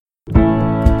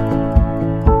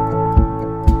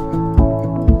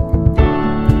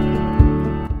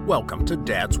Welcome to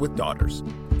Dads with Daughters.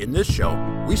 In this show,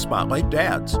 we spotlight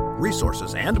dads,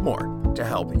 resources, and more to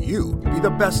help you be the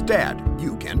best dad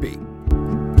you can be.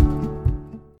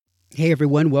 Hey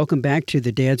everyone, welcome back to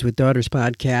the Dads with Daughters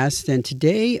podcast. And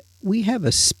today we have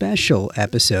a special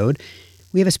episode.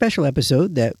 We have a special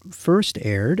episode that first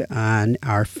aired on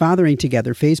our Fathering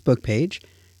Together Facebook page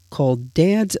called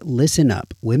Dads Listen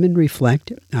Up. Women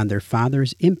reflect on their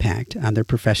father's impact on their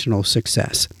professional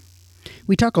success.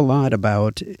 We talk a lot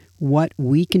about what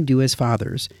we can do as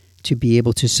fathers to be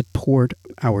able to support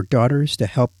our daughters, to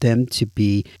help them to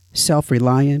be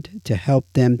self-reliant, to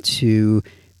help them to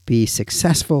be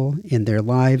successful in their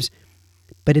lives.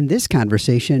 But in this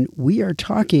conversation, we are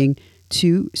talking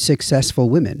to successful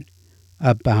women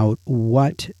about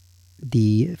what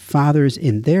the fathers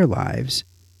in their lives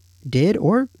did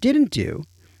or didn't do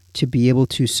to be able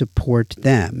to support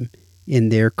them in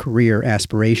their career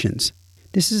aspirations.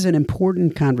 This is an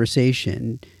important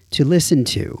conversation to listen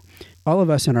to. All of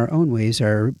us in our own ways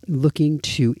are looking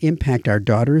to impact our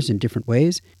daughters in different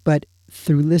ways, but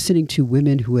through listening to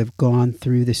women who have gone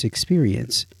through this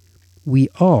experience, we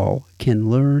all can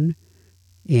learn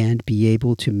and be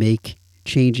able to make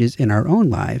changes in our own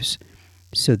lives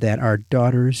so that our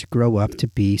daughters grow up to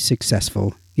be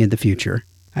successful in the future.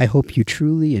 I hope you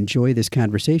truly enjoy this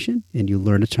conversation and you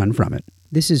learn a ton from it.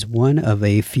 This is one of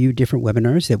a few different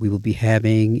webinars that we will be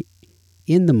having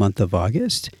in the month of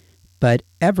August, but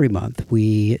every month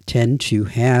we tend to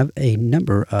have a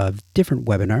number of different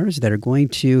webinars that are going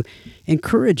to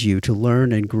encourage you to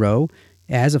learn and grow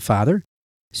as a father.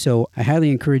 So I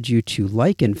highly encourage you to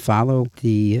like and follow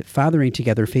the Fathering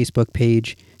Together Facebook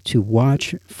page to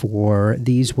watch for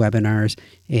these webinars.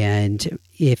 And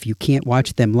if you can't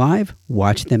watch them live,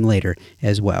 watch them later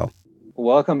as well.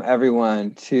 Welcome,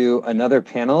 everyone, to another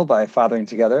panel by Fathering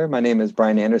Together. My name is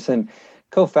Brian Anderson,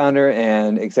 co-founder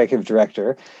and executive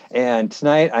director. And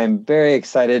tonight, I'm very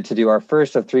excited to do our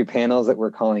first of three panels that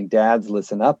we're calling Dads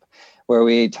Listen Up, where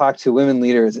we talk to women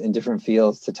leaders in different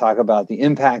fields to talk about the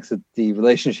impacts that the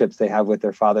relationships they have with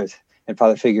their fathers and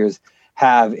father figures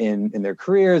have in their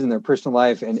careers, in their personal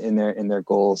life, and in their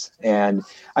goals. And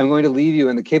I'm going to leave you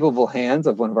in the capable hands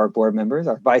of one of our board members,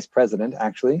 our vice president,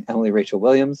 actually, Emily Rachel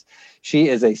Williams. She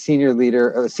is a senior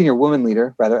woman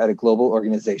leader, at a global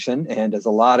organization and does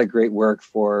a lot of great work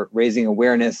for raising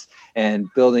awareness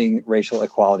and building racial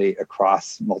equality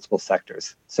across multiple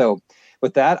sectors. So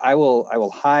with that, I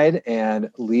will hide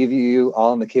and leave you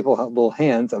all in the capable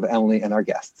hands of Emily and our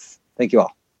guests. Thank you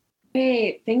all.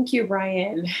 Hey, thank you,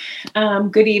 Brian.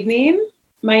 Good evening.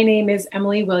 My name is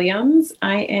Emily Williams.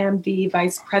 I am the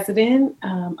Vice President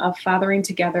of Fathering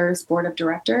Together's Board of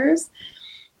Directors.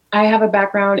 I have a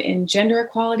background in gender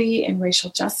equality and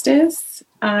racial justice.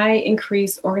 I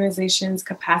increase organizations'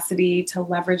 capacity to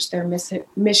leverage their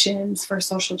missions for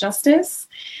social justice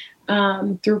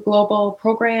through global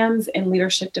programs and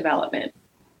leadership development.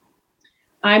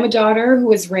 I'm a daughter who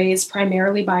was raised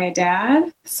primarily by a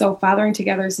dad, so Fathering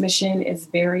Together's mission is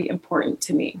very important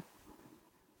to me.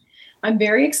 I'm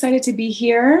very excited to be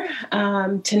here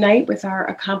tonight with our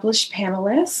accomplished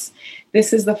panelists.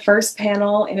 This is the first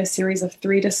panel in a series of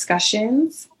 3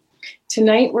 discussions.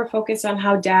 Tonight, we're focused on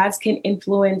how dads can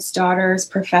influence daughters'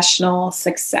 professional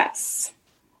success.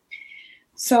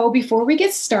 So before we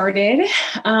get started,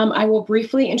 I will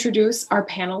briefly introduce our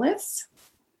panelists.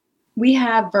 We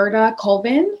have Verda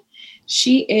Colvin.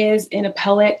 She is an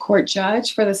appellate court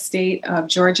judge for the state of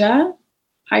Georgia.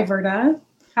 Hi, Verda.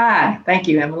 Hi. Thank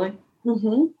you, Emily.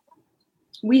 Mm-hmm.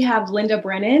 We have Linda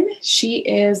Brennan. She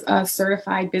is a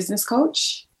certified business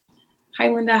coach. Hi,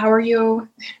 Linda. How are you?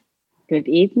 Good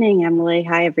evening, Emily.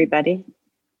 Hi, everybody.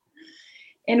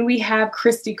 And we have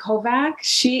Christy Kovac.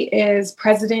 She is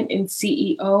president and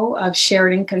CEO of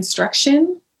Sheridan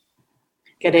Construction.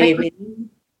 Good evening.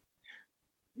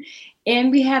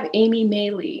 And we have Amy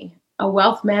Maley, a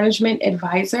wealth management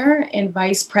advisor and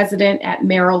vice president at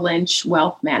Merrill Lynch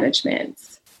Wealth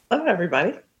Management. Hello,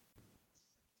 everybody.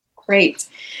 Great.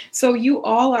 So you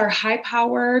all are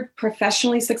high-powered,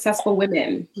 professionally successful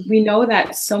women. We know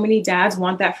that so many dads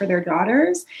want that for their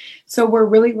daughters. So we're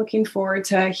really looking forward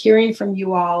to hearing from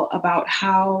you all about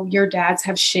how your dads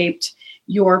have shaped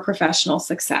your professional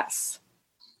success.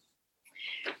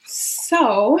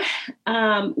 So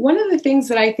one of the things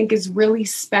that I think is really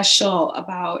special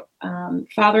about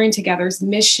Fathering Together's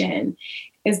mission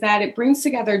is that it brings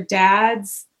together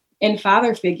dads and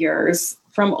father figures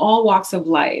from all walks of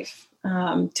life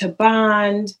to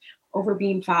bond over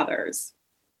being fathers,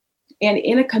 and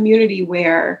in a community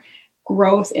where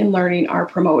growth and learning are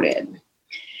promoted.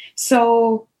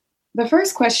 So the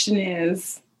first question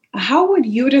is, how would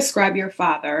you describe your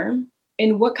father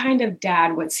And what kind of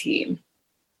dad was he?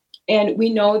 And we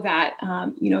know that,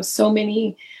 so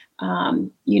many,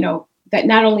 that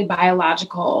not only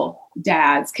biological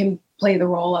dads can play the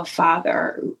role of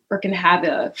father or can have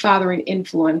a fathering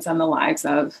influence on the lives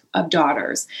of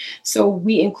daughters. So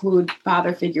we include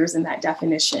father figures in that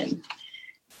definition.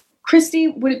 Christy,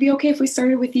 would it be okay if we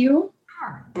started with you?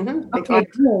 Sure. Mm-hmm. Okay,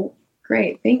 cool.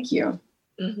 Great. Thank you.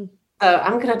 Mm-hmm.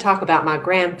 I'm going to talk about my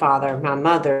grandfather, my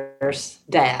mother's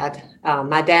dad.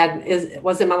 My dad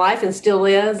was in my life and still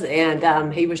is,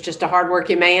 and he was just a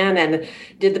hardworking man and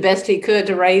did the best he could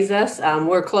to raise us.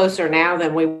 We're closer now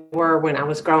than we were when I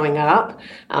was growing up.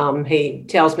 He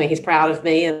tells me he's proud of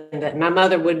me, and that my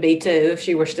mother would be too if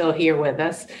she were still here with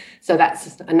us. So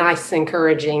that's a nice,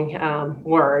 encouraging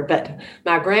word. But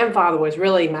my grandfather was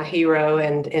really my hero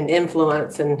and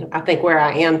influence, and I think where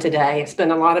I am today. I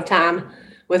spent a lot of time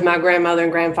with my grandmother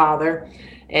and grandfather.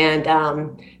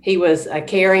 And he was a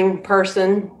caring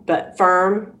person, but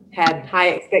firm, had high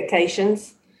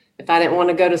expectations. If I didn't want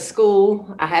to go to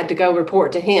school, I had to go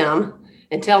report to him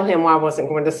and tell him why I wasn't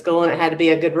going to school, and it had to be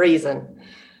a good reason.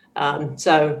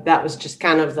 So that was just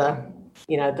kind of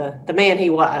the man he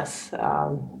was.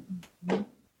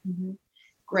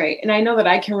 Great. And I know that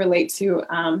I can relate to,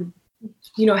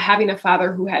 having a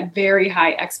father who had very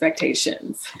high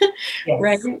expectations, Yes.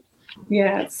 right?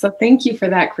 Yeah. So thank you for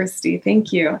that, Christy.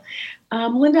 Thank you.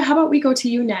 Linda, how about we go to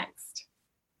you next?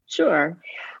 Sure.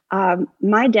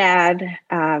 My dad,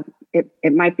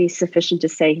 it might be sufficient to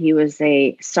say he was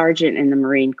a sergeant in the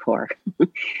Marine Corps.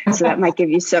 So that might give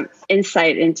you some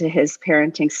insight into his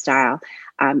parenting style.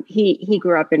 He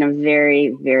grew up in a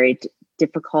very, very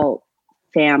difficult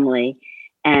family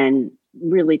and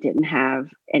really didn't have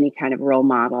any kind of role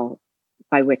model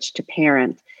by which to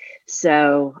parent.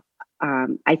 So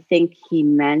I think he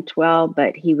meant well,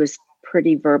 but he was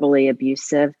pretty verbally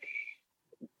abusive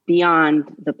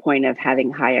beyond the point of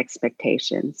having high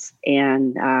expectations.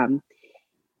 And,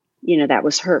 that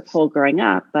was hurtful growing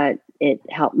up, but it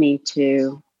helped me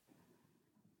to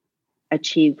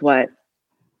achieve what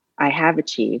I have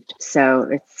achieved. So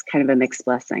it's kind of a mixed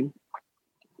blessing.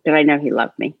 But I know he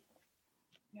loved me.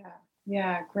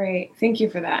 Yeah, great. Thank you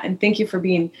for that. And thank you for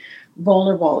being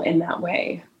vulnerable in that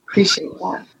way. Appreciate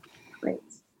that. Great.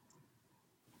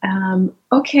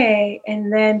 Okay.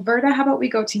 And then Berta, how about we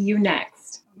go to you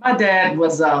next? My dad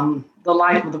was the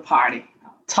life of the party,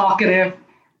 talkative,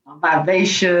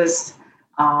 vivacious,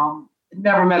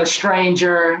 never met a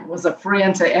stranger, was a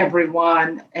friend to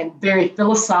everyone, and very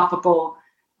philosophical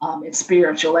and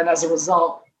spiritual. And as a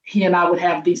result, he and I would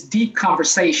have these deep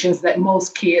conversations that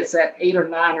most kids at 8 or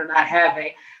 9 are not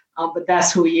having, but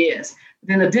that's who he is.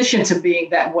 But in addition to being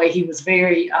that way, he was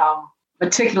very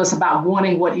meticulous about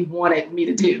wanting what he wanted me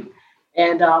to do.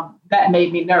 And that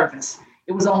made me nervous.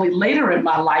 It was only later in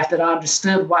my life that I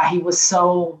understood why he was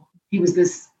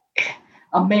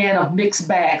a man of mixed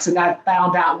bags. And I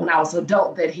found out when I was an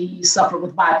adult that he suffered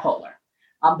with bipolar,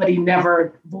 but he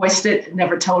never voiced it,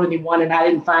 never told anyone. And I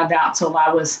didn't find out till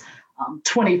I was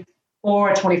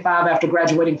 24, 25 after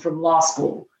graduating from law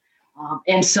school.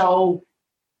 And so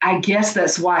I guess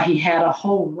that's why he had a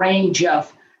whole range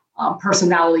of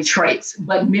personality traits,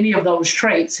 but many of those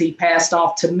traits he passed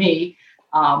off to me,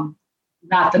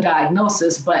 not the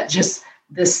diagnosis, but just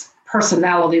this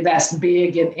personality that's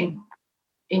big and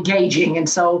engaging. And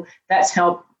so that's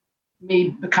helped me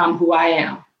become who I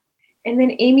am. And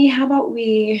then Amy, how about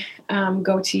we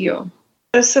go to you?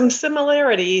 There's some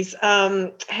similarities.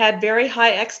 Had very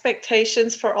high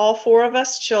expectations for all 4 of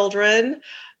us children,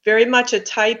 very much a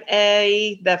type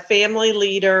A, the family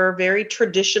leader, very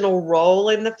traditional role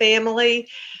in the family.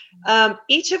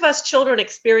 Each of us children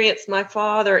experienced my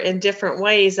father in different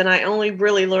ways, and I only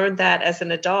really learned that as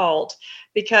an adult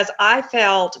because I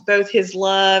felt both his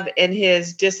love and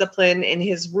his discipline and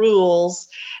his rules.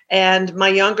 And my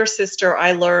younger sister,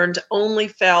 I learned, only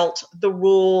felt the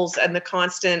rules and the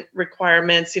constant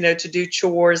requirements, to do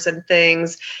chores and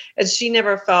things. And she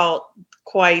never felt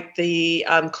quite the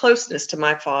closeness to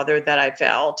my father that I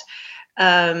felt.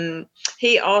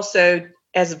 He also,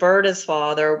 as Verda's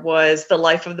father, was the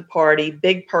life of the party,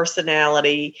 big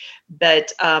personality,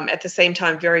 but at the same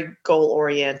time, very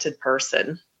goal-oriented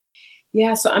person.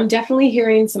 Yeah, so I'm definitely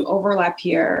hearing some overlap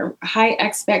here. High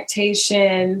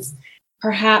expectations,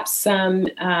 perhaps some,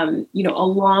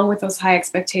 along with those high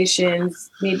expectations,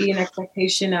 maybe an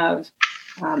expectation of,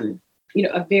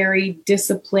 a very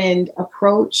disciplined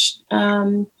approach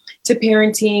to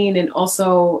parenting, and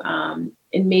also, and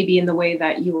maybe in the way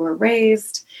that you were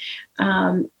raised.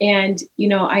 I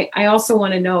also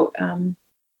want to note,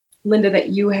 Linda, that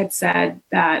you had said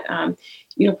that,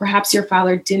 perhaps your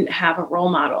father didn't have a role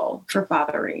model for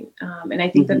fathering. And I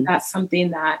think that that's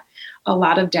something that a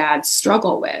lot of dads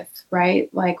struggle with,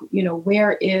 right? Like,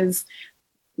 where is,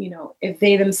 if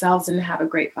they themselves didn't have a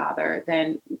great father,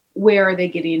 then where are they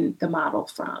getting the model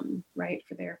from, right,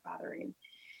 for their fathering?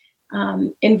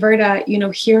 And Verda,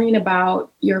 hearing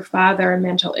about your father and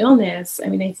mental illness, I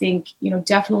mean, I think,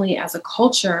 definitely as a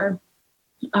culture,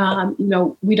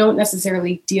 we don't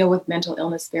necessarily deal with mental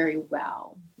illness very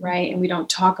well, right? And we don't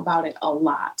talk about it a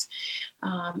lot.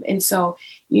 And so,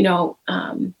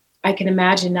 I can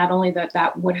imagine not only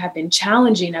that would have been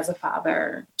challenging as a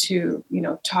father to,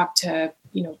 talk to,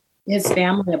 his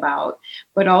family about,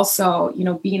 but also,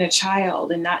 being a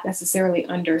child and not necessarily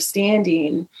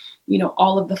understanding,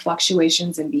 all of the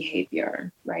fluctuations in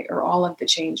behavior, right? Or all of the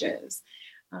changes.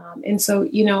 And so,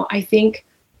 I think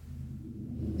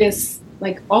this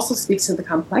also speaks to the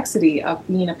complexity of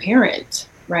being a parent,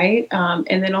 right?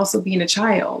 And then also being a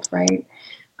child, right?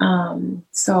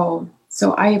 So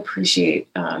I appreciate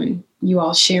you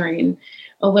all sharing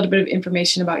a little bit of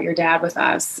information about your dad with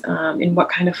us, and what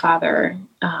kind of father,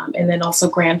 and then also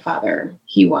grandfather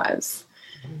he was.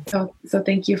 So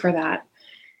thank you for that.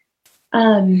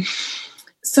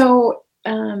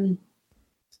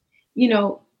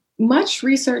 Much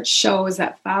research shows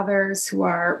that fathers who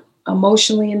are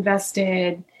emotionally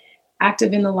invested,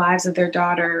 active in the lives of their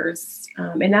daughters,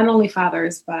 and not only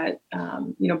fathers, but,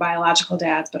 biological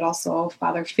dads, but also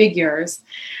father figures,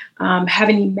 have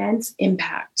an immense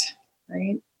impact,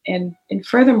 right? And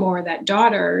furthermore, that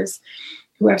daughters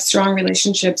who have strong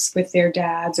relationships with their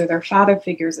dads or their father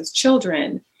figures as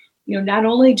children, not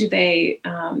only do they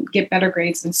get better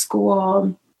grades in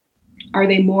school, are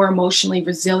they more emotionally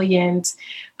resilient,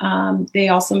 they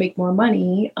also make more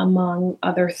money, among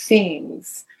other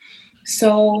things.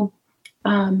 So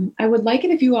I would like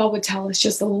it if you all would tell us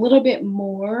just a little bit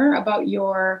more about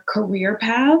your career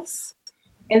paths,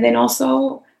 and then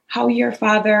also how your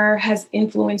father has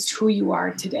influenced who you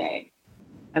are today.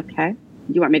 Okay.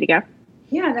 You want me to go?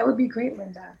 Yeah, that would be great,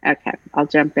 Linda. Okay, I'll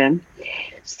jump in.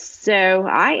 So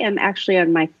I am actually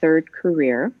on my third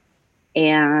career,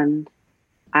 and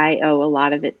I owe a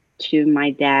lot of it to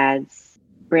my dad's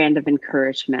brand of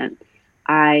encouragement.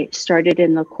 I started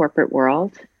in the corporate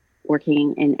world,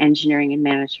 working in engineering and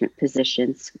management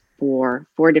positions for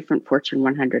 4 different Fortune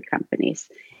 100 companies.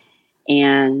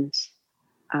 And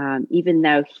even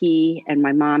though he and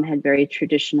my mom had very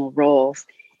traditional roles,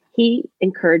 he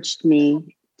encouraged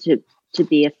me to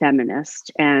be a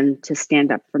feminist and to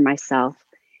stand up for myself.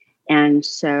 And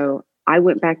so I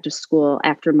went back to school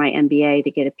after my MBA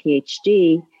to get a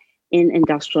PhD in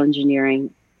industrial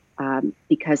engineering,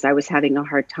 because I was having a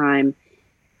hard time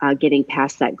getting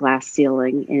past that glass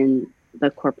ceiling in the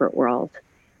corporate world,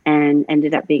 and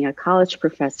ended up being a college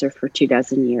professor for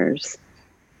 24 years.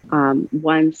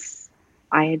 Once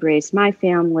I had raised my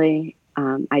family,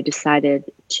 I decided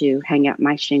to hang out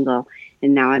my shingle,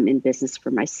 and now I'm in business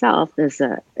for myself as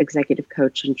an executive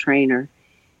coach and trainer.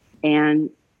 And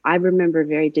I remember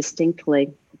very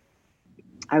distinctly,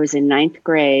 I was in 9th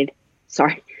grade.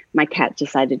 Sorry, my cat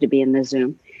decided to be in the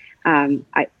Zoom.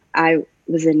 I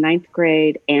was in 9th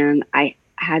grade, and I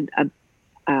had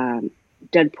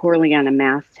done poorly on a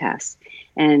math test,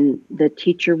 and the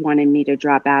teacher wanted me to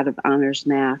drop out of honors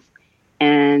math.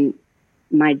 And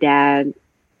my dad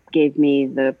gave me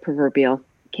the proverbial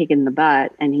kick in the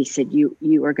butt, and he said,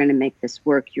 you are going to make this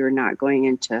work. You're not going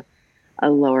into a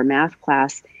lower math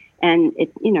class. And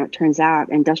it turns out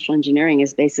industrial engineering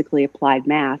is basically applied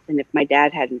math. And if my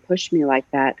dad hadn't pushed me like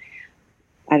that,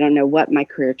 I don't know what my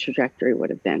career trajectory would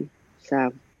have been.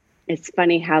 So it's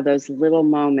funny how those little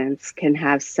moments can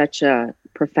have such a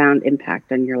profound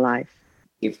impact on your life.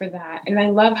 Thank you for that. And I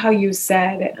love how you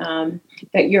said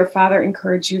that your father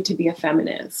encouraged you to be a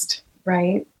feminist,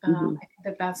 right? I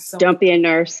think that's so. Don't be a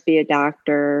nurse, be a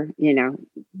doctor,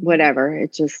 whatever.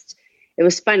 It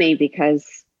was funny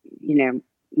because,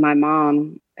 my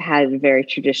mom had a very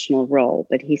traditional role,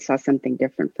 but he saw something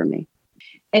different for me.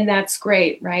 And that's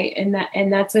great, right? And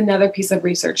that's another piece of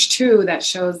research too that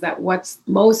shows that what's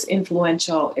most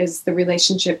influential is the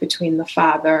relationship between the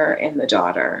father and the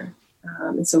daughter.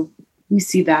 And so we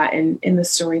see that in the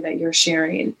story that you're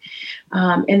sharing.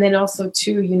 And then also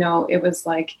too, it was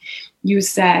like you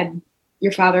said,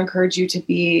 your father encouraged you to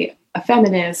be a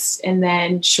feminist. And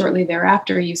then shortly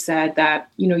thereafter, you said that,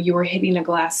 you were hitting a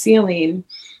glass ceiling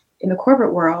in the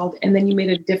corporate world, and then you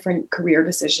made a different career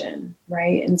decision,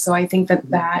 right? And so I think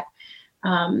that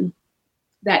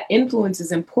influence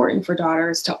is important for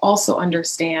daughters to also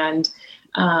understand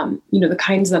the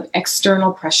kinds of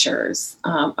external pressures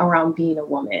around being a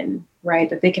woman, right?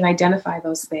 That they can identify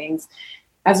those things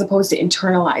as opposed to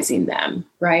internalizing them,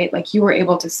 right? Like you were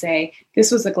able to say,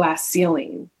 this was a glass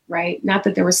ceiling, right? Not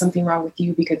that there was something wrong with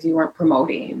you because you weren't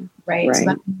promoting, right? So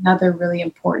that's another really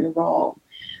important role.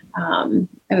 And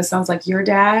it sounds like your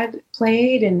dad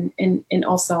played and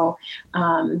also,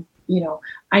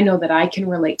 I know that I can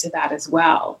relate to that as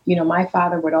well. My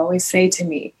father would always say to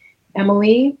me,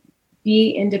 Emily,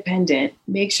 be independent.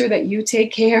 Make sure that you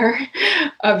take care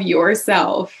of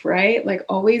yourself, right? Like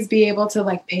always be able to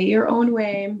like pay your own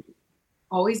way,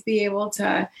 always be able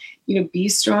to, be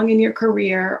strong in your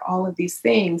career, all of these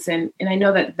things. And I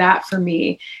know that for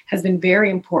me has been very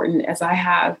important as I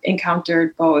have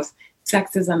encountered both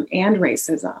sexism and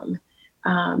racism,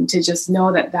 to just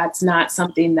know that that's not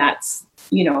something that's,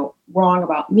 wrong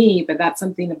about me, but that's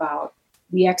something about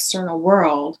the external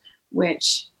world,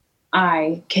 which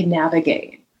I can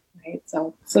navigate, right?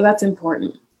 So that's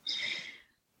important.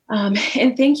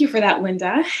 And thank you for that,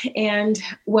 Linda. And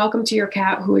welcome to your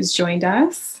cat who has joined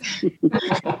us.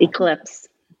 Eclipse.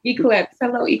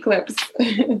 Hello, Eclipse.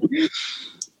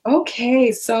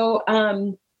 Okay, so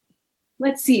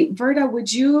let's see. Verda,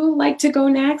 would you like to go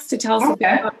next to tell us a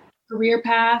bit about your career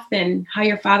path and how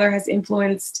your father has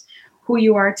influenced who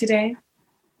you are today?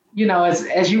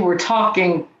 As you were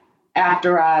talking,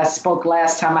 after I spoke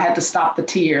last time, I had to stop the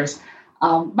tears.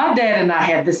 My dad and I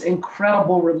had this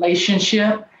incredible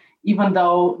relationship, even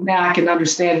though now I can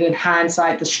understand it in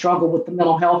hindsight, the struggle with the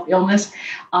mental health illness.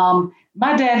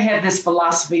 My dad had this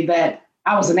philosophy that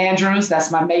I was an Andrews, that's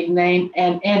my maiden name,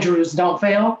 and Andrews don't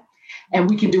fail. And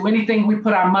we can do anything we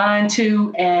put our mind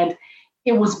to. And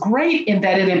it was great in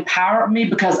that it empowered me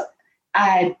because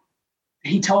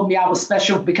he told me I was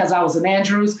special because I was an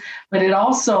Andrews, but it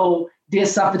also did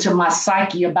something to my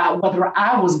psyche about whether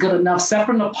I was good enough,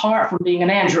 separate and apart from being an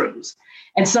Andrews.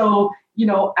 And so,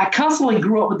 I constantly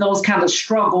grew up with those kind of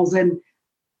struggles. And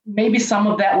maybe some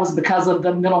of that was because of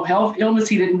the mental health illness.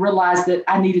 He didn't realize that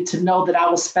I needed to know that I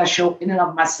was special in and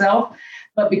of myself.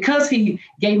 But because he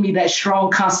gave me that strong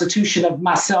constitution of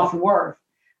my self-worth,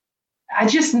 I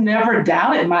just never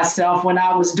doubted myself when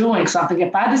I was doing something.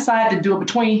 If I decided to do it,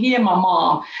 between he and my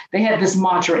mom, they had this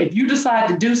mantra: if you decide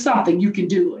to do something, you can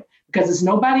do it because there's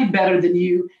nobody better than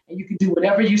you and you can do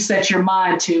whatever you set your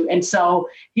mind to. And so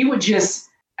he would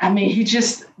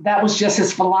that was just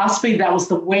his philosophy. That was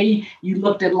the way you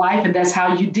looked at life, and that's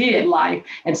how you did life.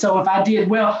 And so if I did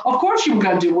well, of course you were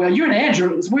going to do well. You're an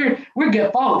Andrews. We're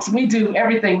good folks. We do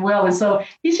everything well. And so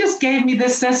he just gave me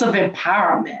this sense of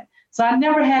empowerment. So I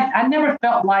never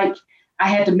felt like I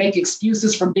had to make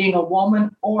excuses for being a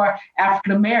woman or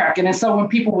African American. And so when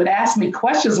people would ask me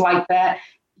questions like that,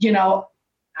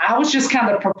 I was just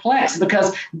kind of perplexed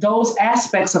because those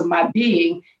aspects of my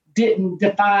being didn't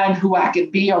define who I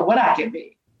could be or what I could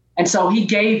be. And so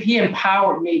he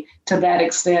empowered me to that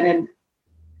extent. And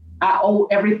I owe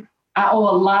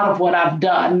a lot of what I've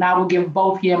done. And I will give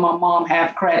both he and my mom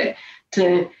half credit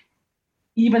to,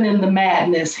 even in the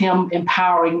madness, him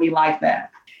empowering me like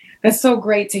that. That's so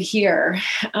great to hear.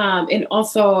 And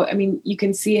also, you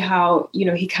can see how,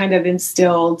 he kind of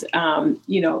instilled,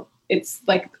 it's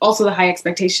like also the high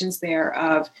expectations there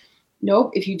of,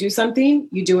 nope, if you do something,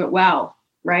 you do it well,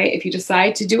 right? If you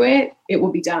decide to do it, it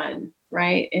will be done,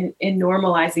 right? And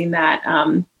normalizing that,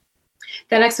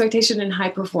 that expectation and high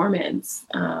performance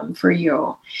for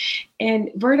you. And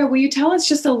Verda, will you tell us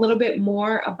just a little bit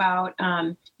more about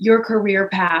your career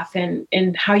path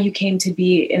and how you came to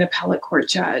be an appellate court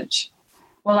judge?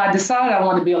 Well, I decided I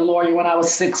wanted to be a lawyer when I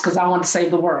was 6 because I wanted to save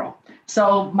the world.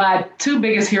 So my two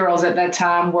biggest heroes at that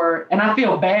time were, and I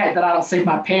feel bad that I don't say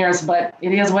my parents, but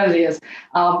it is what it is,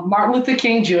 Martin Luther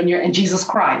King Jr. and Jesus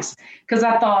Christ. Because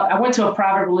I went to a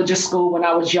private religious school when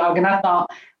I was young, and I thought,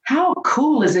 how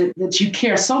cool is it that you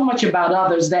care so much about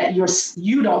others that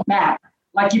you don't matter,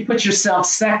 like you put yourself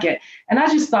second. And I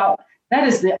just thought that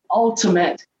is the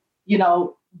ultimate,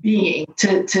 being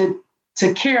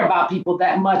to care about people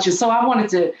that much. And so I wanted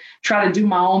to try to do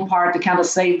my own part to kind of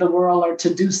save the world or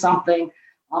to do something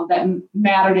that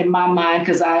mattered in my mind,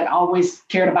 because I always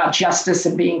cared about justice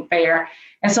and being fair.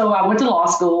 And so I went to law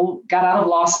school, got out of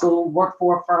law school, worked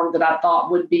for a firm that I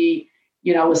thought would be,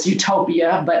 was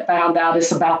utopia, but found out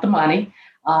it's about the money.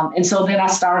 And so then I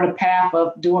started a path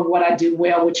of doing what I do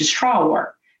well, which is trial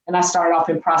work. And I started off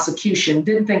in prosecution.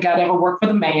 Didn't think I'd ever work for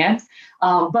the man.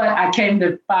 But I came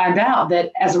to find out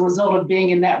that as a result of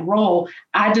being in that role,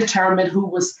 I determined who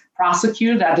was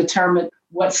prosecuted. I determined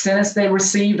what sentence they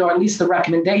received, or at least the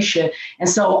recommendation. And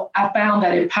so I found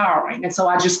that empowering. And so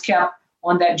I just kept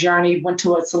on that journey, went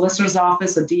to a solicitor's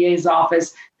office, a DA's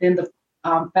office, then the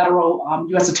federal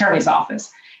U.S. Attorney's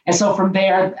Office. And so from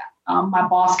there, my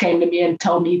boss came to me and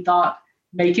told me he thought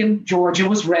Macon, Georgia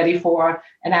was ready for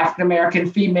an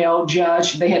African-American female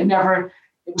judge. It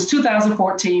was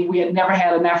 2014. We had never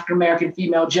had an African-American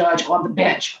female judge on the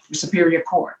bench for Superior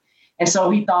Court. And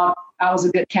so he thought I was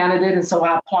a good candidate. And so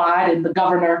I applied, and the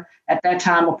governor at that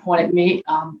time appointed me.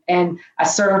 And I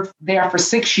served there for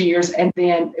 6 years. And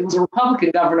then it was a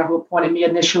Republican governor who appointed me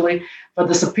initially for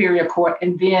the Superior Court.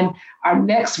 And then our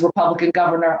next Republican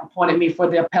governor appointed me for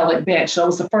the appellate bench. So it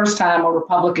was the first time a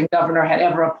Republican governor had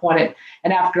ever appointed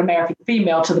an African-American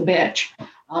female to the bench.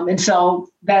 And so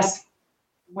that's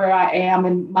where I am.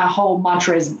 And my whole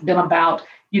mantra has been about,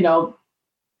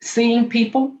 seeing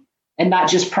people and not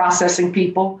just processing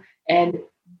people, and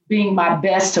being my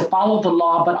best to follow the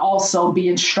law, but also be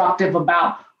instructive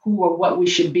about who or what we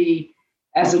should be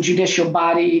as a judicial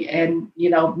body, and,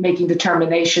 making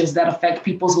determinations that affect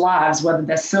people's lives, whether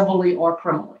that's civilly or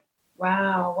criminally.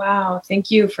 Wow.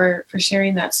 Thank you for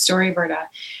sharing that story, Verda.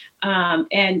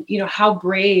 And, how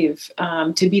brave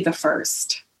to be the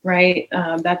first, right?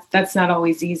 That's not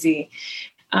always easy.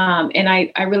 And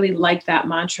I really like that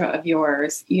mantra of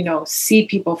yours, see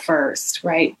people first,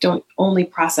 right? Don't only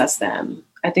process them.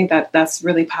 I think that's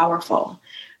really powerful.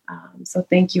 So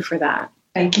thank you for that.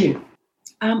 Thank you.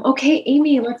 Okay,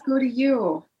 Amy, let's go to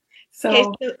you.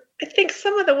 So I think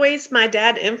some of the ways my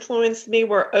dad influenced me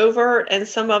were overt, and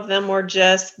some of them were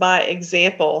just by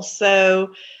example.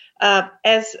 So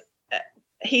as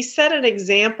he set an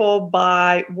example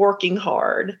by working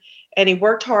hard. And he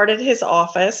worked hard at his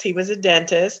office. He was a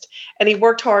dentist, and he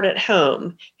worked hard at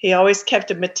home. He always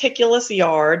kept a meticulous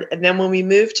yard. And then when we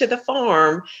moved to the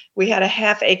farm, we had a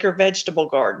 1/2-acre vegetable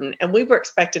garden, and we were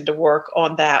expected to work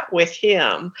on that with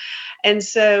him. And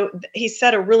so he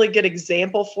set a really good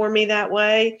example for me that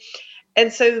way.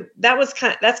 And so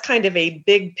that's kind of a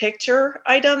big picture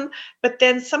item. But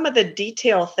then some of the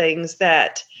detail things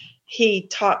that he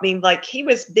taught me, like he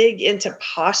was big into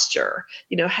posture,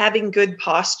 having good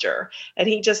posture. And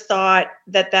he just thought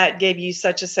that gave you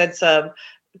such a sense of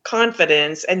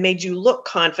confidence and made you look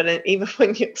confident, even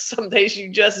when some days you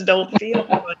just don't feel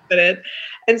confident.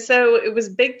 And so it was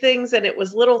big things and it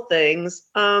was little things.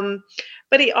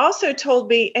 But he also told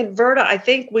me, and Verda, I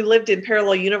think we lived in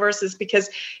parallel universes, because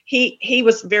he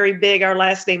was very big. Our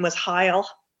last name was Heil.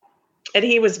 And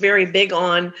he was very big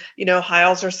on,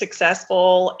 Hiles are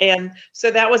successful. And so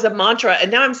that was a mantra.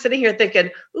 And now I'm sitting here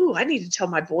thinking, ooh, I need to tell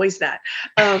my boys that.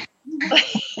 Anyways,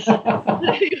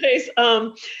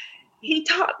 he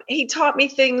taught me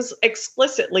things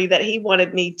explicitly that he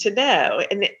wanted me to know.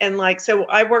 And so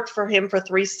I worked for him for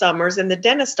 3 summers in the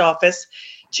dentist office,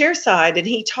 chairside, and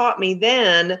he taught me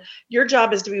then, your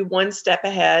job is to be 1 step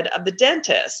ahead of the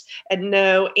dentist and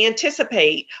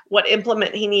anticipate what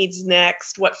implement he needs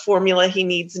next, what formula he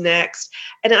needs next.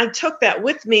 And I took that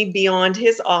with me beyond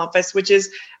his office, which is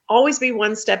always be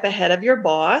 1 step ahead of your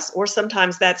boss, or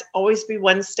sometimes that's always be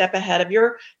 1 step ahead of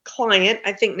your client.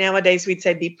 I think nowadays we'd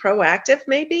say be proactive,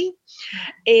 maybe.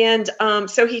 And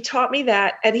so he taught me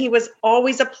that, and he was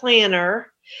always a planner.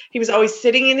 He was always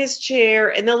sitting in his chair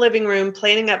in the living room,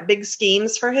 planning up big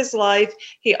schemes for his life.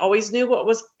 He always knew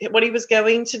what he was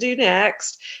going to do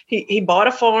next. He bought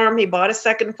a farm. He bought a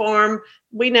second farm.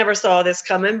 We never saw this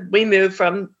coming. We moved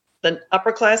from the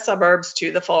upper class suburbs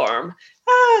to the farm.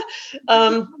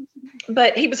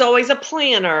 But he was always a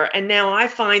planner. And now I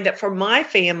find that for my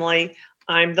family,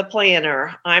 I'm the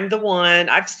planner. I'm the one.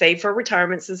 I've saved for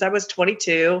retirement since I was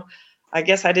 22. I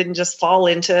guess I didn't just fall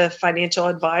into financial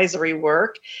advisory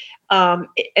work.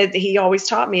 He always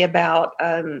taught me about,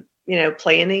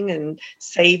 planning and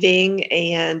saving.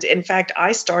 And in fact,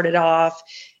 I started off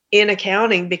in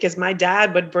accounting because my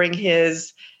dad would bring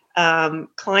his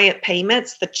client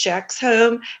payments, the checks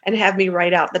home, and have me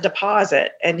write out the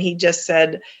deposit. And he just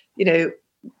said,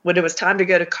 when it was time to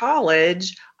go to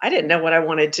college, I didn't know what I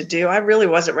wanted to do. I really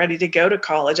wasn't ready to go to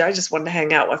college. I just wanted to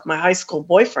hang out with my high school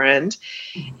boyfriend.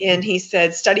 Mm-hmm. And he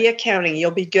said, study accounting. You'll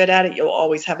be good at it. You'll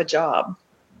always have a job.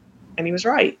 And he was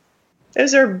right.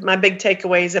 Those are my big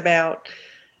takeaways about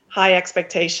high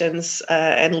expectations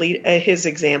and his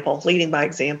example, leading by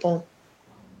example.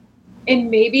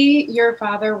 And maybe your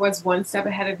father was 1 step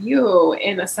ahead of you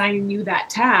in assigning you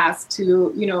that task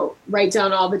to, write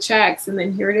down all the checks. And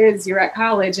then here it is, you're at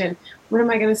college, and what am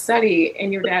I going to study?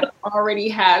 And your dad already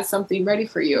has something ready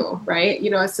for you, right?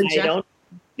 A suggestion.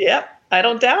 I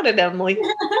don't doubt it, Emily.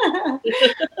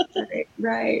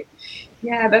 Right.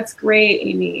 Yeah, that's great,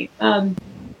 Amy.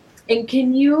 And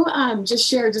can you just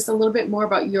share just a little bit more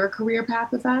about your career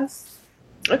path with us?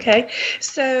 Okay.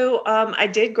 So I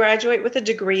did graduate with a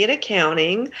degree in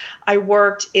accounting. I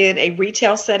worked in a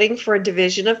retail setting for a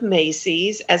division of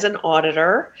Macy's as an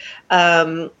auditor.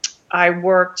 I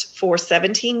worked for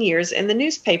 17 years in the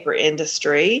newspaper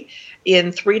industry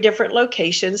in 3 different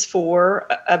locations for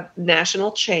a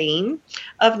national chain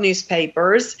of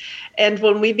newspapers. And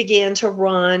when we began to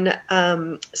run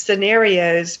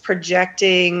scenarios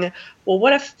projecting, well,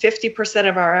 what if 50%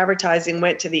 of our advertising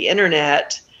went to the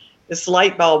internet? This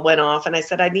light bulb went off, and I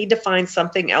said, I need to find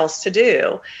something else to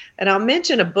do. And I'll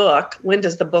mention a book.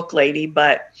 Linda's the book lady,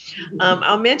 but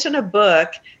I'll mention a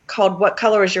book called What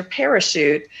Color is Your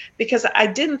Parachute? Because I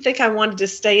didn't think I wanted to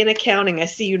stay in accounting. I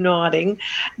see you nodding,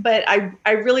 but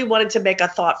I really wanted to make a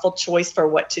thoughtful choice for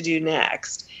what to do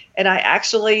next. And I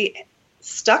actually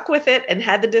stuck with it and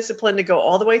had the discipline to go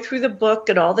all the way through the book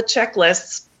and all the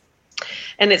checklists.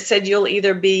 And it said you'll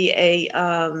either be a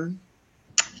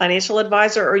financial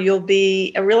advisor or you'll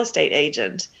be a real estate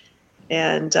agent.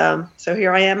 And so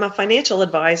here I am, a financial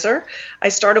advisor. I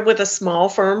started with a small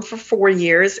firm for 4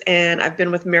 years, and I've been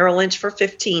with Merrill Lynch for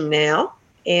 15 now.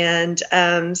 And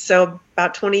so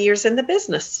about 20 years in the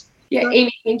business. Yeah,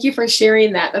 Amy, thank you for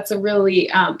sharing that. That's a really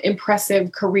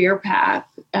impressive career path.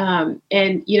 And,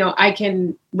 I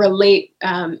can relate.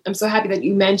 I'm so happy that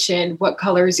you mentioned What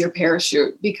Color is Your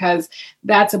Parachute, because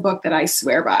that's a book that I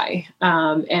swear by.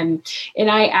 And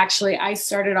I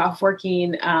started off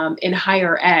working in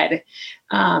higher ed.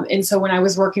 And so when I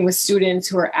was working with students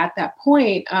who are at that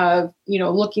point of,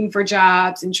 looking for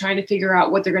jobs and trying to figure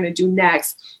out what they're going to do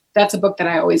next, that's a book that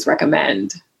I always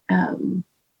recommend.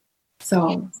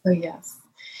 So yes.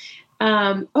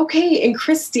 Okay. And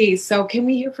Christy, so can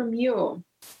we hear from you?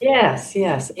 Yes.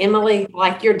 Emily,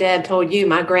 like your dad told you,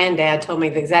 my granddad told me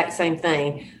the exact same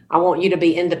thing. I want you to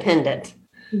be independent.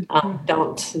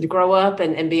 Don't grow up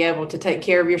and be able to take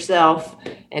care of yourself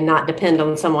and not depend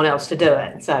on someone else to do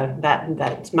it. So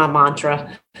that's my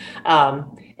mantra.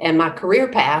 And my career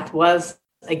path was,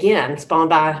 again, spawned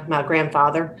by my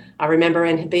grandfather. I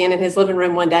remember being in his living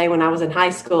room one day when I was in high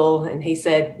school, and he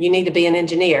said, "You need to be an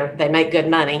engineer. They make good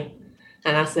money."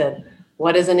 And I said,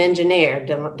 "What is an engineer?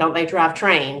 Don't they drive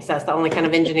trains?" That's the only kind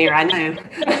of engineer I knew.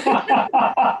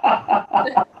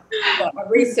 I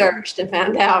researched and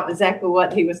found out exactly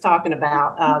what he was talking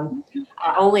about.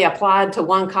 I only applied to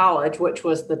one college, which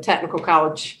was the technical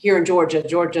college here in Georgia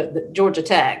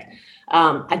Tech.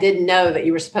 I didn't know that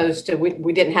you were supposed to,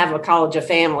 we didn't have a college of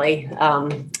family,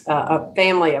 a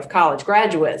family of college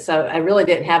graduates. So I really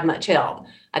didn't have much help.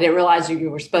 I didn't realize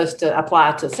you were supposed to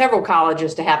apply to several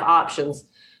colleges to have options.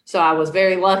 So I was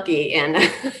very lucky and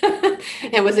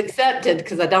and was accepted,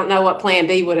 because I don't know what plan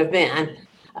B would have been.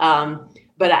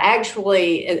 But I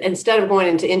actually, instead of going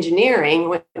into engineering,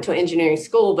 went to engineering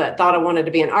school, but thought I wanted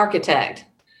to be an architect.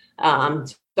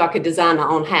 So I could design my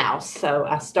own house. So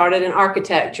I started in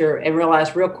architecture and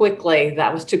realized real quickly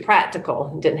that was too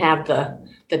practical. Didn't have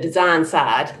the design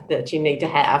side that you need to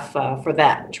have for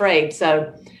that trade.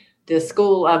 So the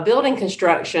School of Building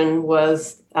Construction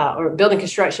building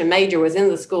construction major was in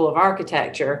the School of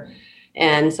Architecture.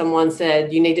 And someone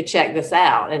said, "You need to check this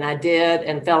out." And I did,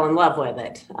 and fell in love with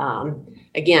it.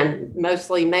 Again,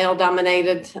 mostly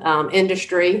male-dominated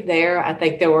industry there. I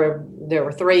think there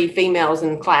were 3 females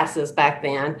in classes back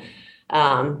then,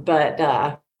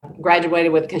 but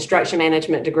graduated with a construction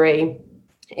management degree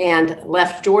and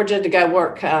left Georgia to go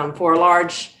work for a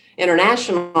large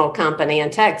international company in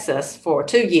Texas for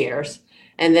 2 years,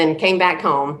 and then came back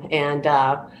home. And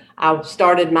I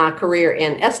started my career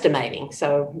in estimating,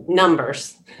 so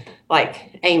numbers,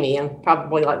 like Amy and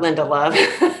probably like Linda love.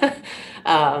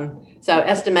 So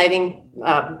estimating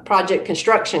project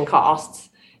construction costs,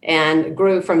 and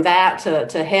grew from that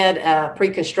to head a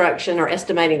pre-construction or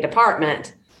estimating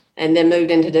department, and then moved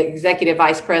into the executive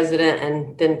vice president,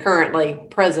 and then currently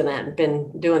president.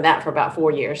 Been doing that for about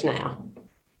 4 years now.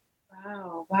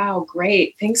 Wow,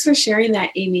 great. Thanks for sharing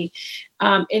that, Amy.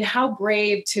 And how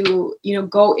brave to,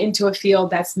 go into a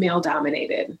field that's male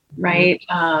dominated, right?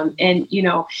 And,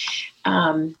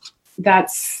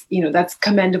 that's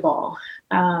commendable.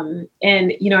 And,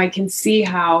 I can see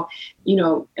how,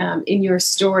 in your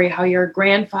story, how your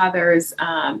grandfather's,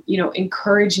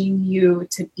 encouraging you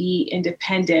to be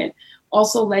independent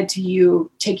also led to you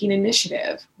taking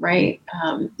initiative, right?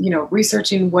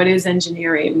 Researching what is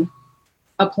engineering,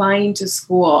 applying to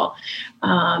school,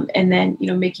 and then,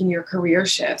 making your career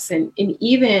shifts. And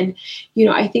even,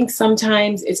 I think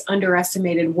sometimes it's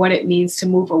underestimated what it means to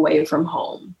move away from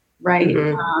home. Right.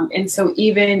 Mm-hmm. And so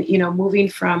even, moving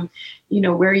from,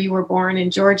 where you were born in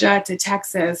Georgia to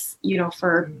Texas,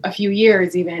 for a few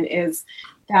years even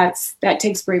that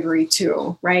takes bravery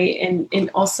too. Right.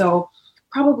 And also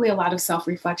probably a lot of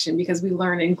self-reflection, because we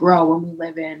learn and grow when we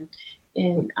live in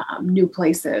new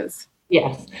places.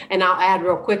 Yes. And I'll add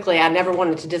real quickly, I never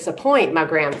wanted to disappoint my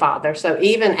grandfather. So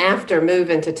even after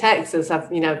moving to Texas, I've,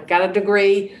 got a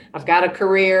degree, I've got a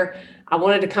career. I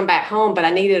wanted to come back home, but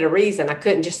I needed a reason. I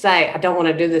couldn't just say, I don't want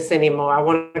to do this anymore. I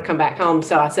want to come back home.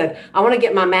 So I said, I want to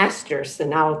get my master's,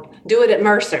 and I'll do it at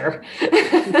Mercer.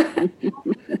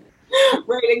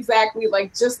 Right, exactly.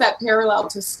 Like just that parallel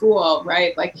to school,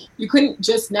 right? Like you couldn't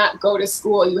just not go to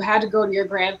school. You had to go to your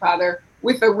grandfather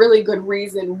with a really good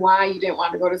reason why you didn't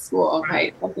want to go to school,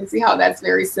 right? I can see how that's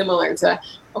very similar to,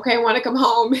 okay, I want to come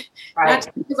home, right.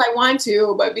 Not because I want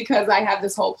to, but because I have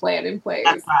this whole plan in place.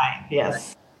 That's right,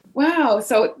 yes. Wow.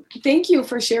 So thank you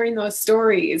for sharing those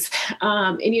stories.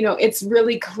 And, it's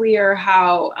really clear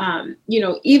how,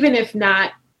 even if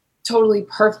not totally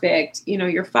perfect,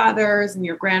 your fathers and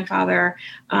your grandfather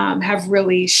have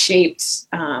really shaped,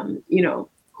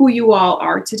 who you all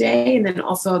are today, and then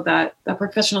also the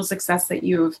professional success that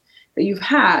you've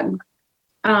had.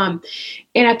 And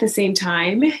at the same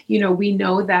time, we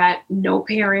know that no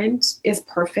parent is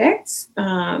perfect,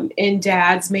 and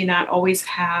dads may not always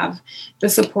have the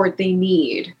support they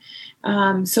need.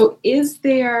 So is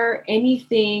there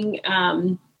anything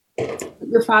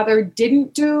your father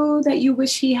didn't do that you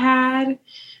wish he had?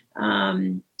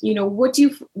 What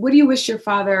do you wish your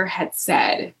father had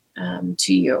said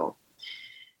to you?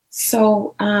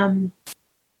 So if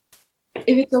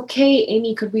it's okay,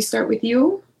 Amy, could we start with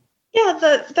you? Yeah,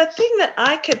 the thing that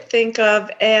I could think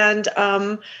of, and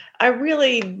I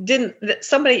really didn't,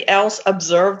 somebody else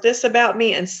observed this about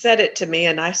me and said it to me,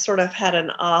 and I sort of had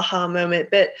an aha moment.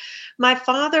 But my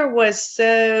father was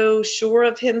so sure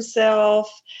of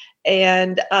himself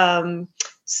and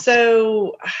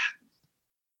so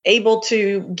able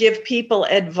to give people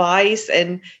advice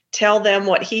and tell them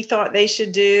what he thought they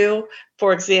should do.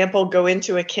 For example, go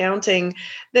into accounting,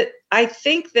 that I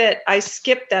think that I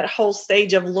skipped that whole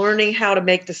stage of learning how to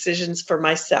make decisions for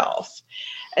myself.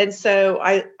 And so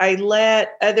I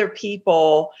let other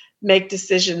people make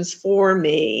decisions for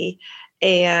me.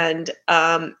 And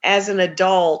as an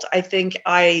adult, I think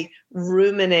I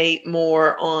ruminate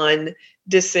more on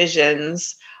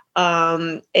decisions.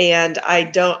 And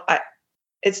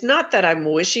it's not that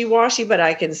I'm wishy-washy, but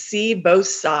I can see both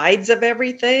sides of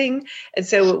everything. And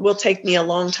so it will take me a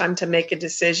long time to make a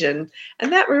decision.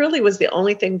 And that really was the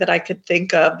only thing that I could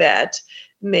think of that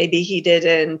maybe he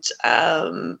didn't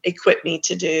equip me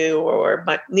to do, or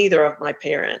neither of my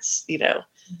parents,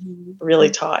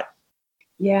 really taught.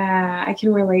 Yeah, I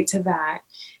can relate to that.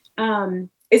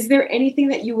 Is there anything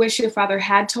that you wish your father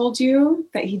had told you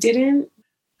that he didn't?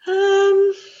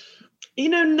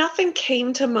 Nothing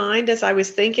came to mind as I was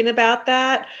thinking about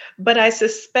that, but I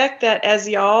suspect that as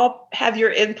y'all have your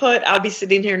input, I'll be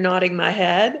sitting here nodding my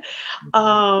head.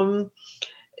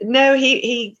 No,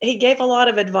 he gave a lot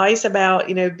of advice about,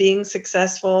 being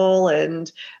successful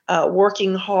and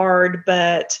working hard,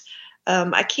 but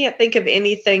I can't think of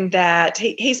anything that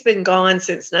he's been gone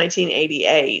since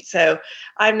 1988. So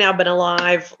I've now been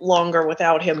alive longer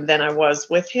without him than I was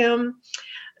with him.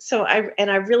 So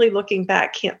I really, looking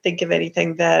back, can't think of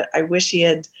anything that I wish he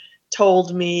had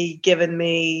told me, given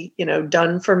me,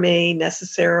 done for me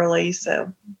necessarily.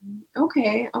 So.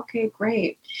 Okay,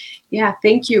 great. Yeah,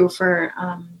 thank you for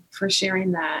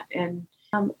sharing that. And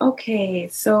okay,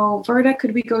 so Verda,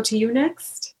 could we go to you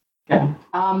next? Yeah.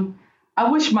 I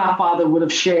wish my father would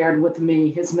have shared with me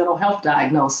his mental health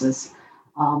diagnosis.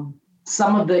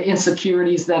 Some of the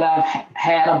insecurities that I've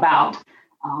had about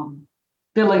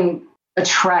feeling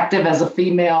attractive as a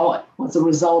female was a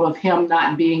result of him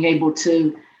not being able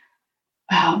to.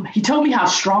 He told me how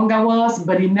strong I was,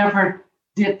 but he never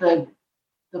did the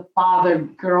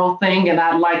father-girl thing, and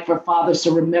I'd like for fathers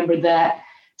to remember that.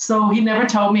 So he never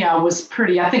told me I was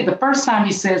pretty. I think the first time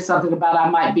he said something about I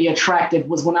might be attractive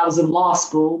was when I was in law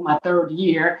school, my third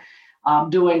year,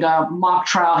 doing a mock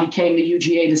trial. He came to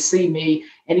UGA to see me,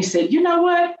 and he said, "You know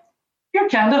what? You're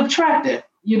kind of attractive."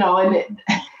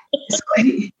 So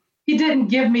he didn't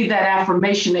give me that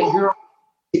affirmation that girls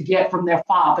to get from their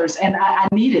fathers, and I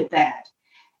needed that.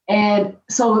 And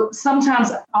so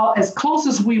sometimes, as close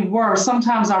as we were,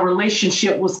 sometimes our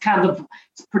relationship was kind of,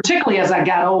 particularly as I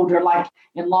got older, like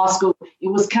in law school, it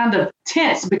was kind of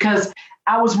tense because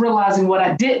I was realizing what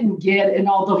I didn't get. And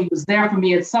although he was there for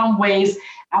me in some ways,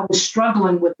 I was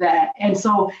struggling with that. And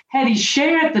so had he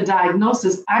shared the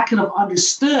diagnosis, I could have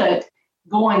understood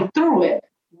going through it,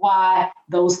 why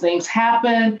those things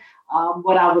happened,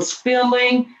 what I was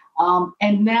feeling.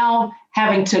 And now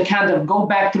having to kind of go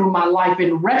back through my life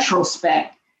in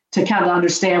retrospect, to kind of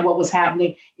understand what was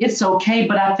happening, it's okay.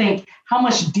 But I think how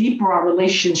much deeper our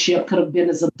relationship could have been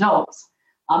as adults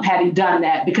had he done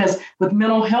that. Because with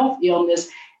mental health illness,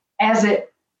 as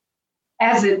it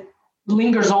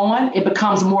lingers on, it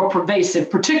becomes more pervasive,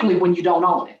 particularly when you don't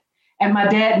own it. And my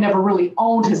dad never really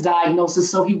owned his diagnosis,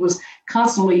 so he was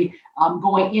constantly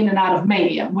going in and out of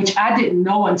mania, which I didn't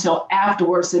know until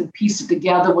afterwards and pieced it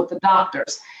together with the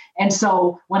doctors. And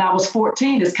so when I was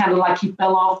 14, it's kind of like he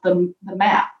fell off the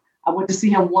map. I went to see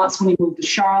him once when he moved to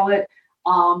Charlotte.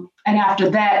 And after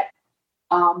that,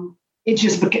 it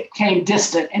just became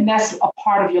distant. And that's a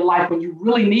part of your life when you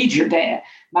really need your dad.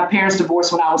 My parents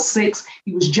divorced when I was 6.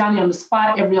 He was Johnny on the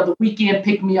spot every other weekend,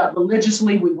 picked me up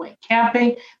religiously. We went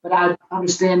camping, but I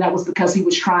understand that was because he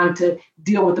was trying to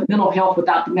deal with the mental health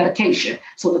without the medication.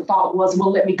 So the thought was,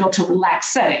 well, let me go to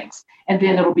relaxed settings and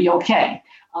then it'll be okay.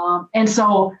 And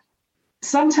so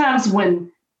sometimes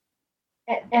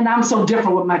and I'm so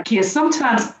different with my kids,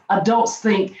 sometimes adults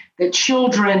think that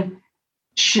children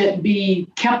should be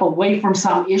kept away from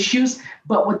some issues.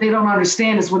 But what they don't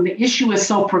understand is when the issue is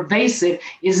so pervasive,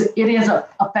 it is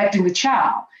affecting the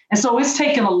child. And so it's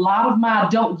taken a lot of my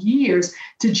adult years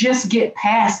to just get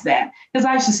past that. Because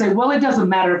I used to say, well, it doesn't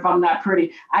matter if I'm not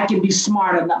pretty. I can be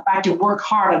smart enough. I can work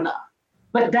hard enough.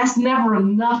 But that's never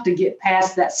enough to get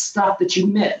past that stuff that you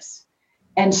miss.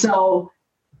 And so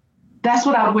that's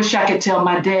what I wish I could tell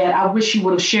my dad. I wish he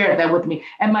would have shared that with me.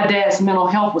 And my dad's mental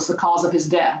health was the cause of his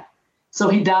death. So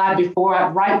he died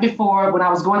right before, when I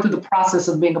was going through the process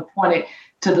of being appointed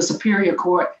to the Superior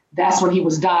Court. That's when he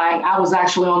was dying. I was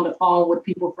actually on the phone with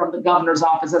people from the governor's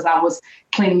office as I was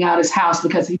cleaning out his house,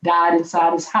 because he died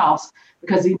inside his house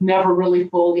because he never really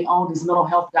fully owned his mental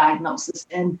health diagnosis.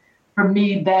 And for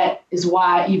me, that is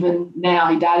why even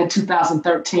now, he died in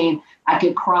 2013, I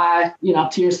could cry,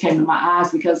 tears came to my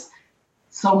eyes because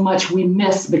so much we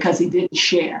missed because he didn't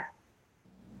share.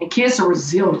 And kids are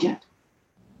resilient.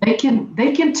 They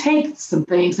can take some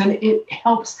things and it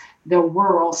helps their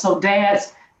world. So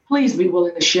dads, please be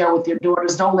willing to share with your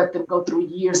daughters. Don't let them go through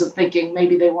years of thinking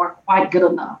maybe they weren't quite good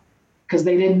enough because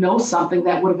they didn't know something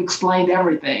that would have explained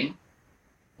everything.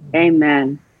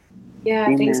 Amen. Yeah,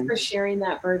 Amen. Thanks for sharing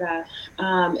that, Berta.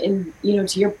 And,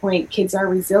 to your point, kids are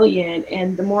resilient,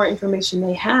 and the more information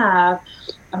they have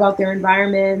about their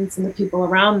environments and the people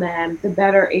around them, the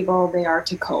better able they are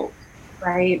to cope,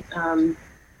 right?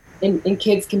 And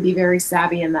kids can be very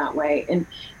savvy in that way,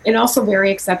 and also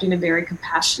very accepting and very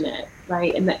compassionate,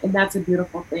 right? And that's a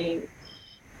beautiful thing.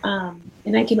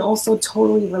 And I can also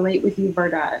totally relate with you,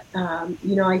 Berta.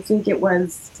 I think it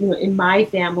was, in my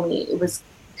family, it was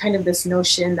kind of this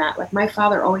notion that, like, my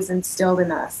father always instilled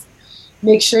in us,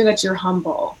 make sure that you're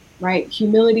humble, right?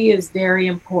 Humility is very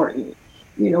important.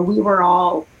 We were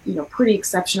all, pretty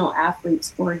exceptional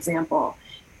athletes, for example.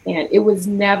 And it was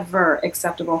never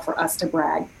acceptable for us to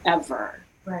brag ever,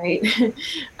 right?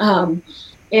 And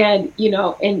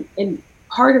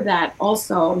part of that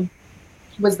also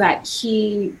was that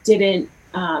he didn't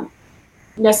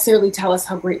necessarily tell us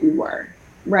how great we were,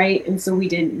 right? And so we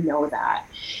didn't know that.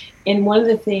 And one of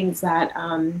the things that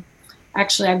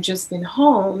actually I've just been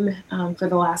home for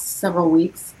the last several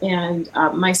weeks, and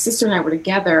my sister and I were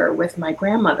together with my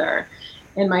grandmother,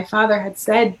 and my father had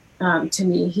said to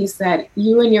me, he said,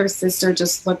 you and your sister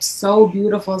just looked so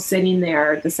beautiful sitting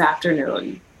there this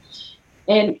afternoon.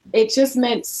 And it just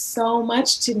meant so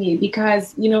much to me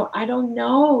because, I don't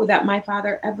know that my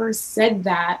father ever said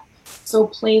that so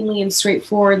plainly and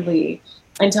straightforwardly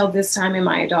until this time in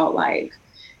my adult life.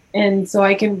 And so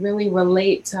I can really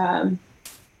relate to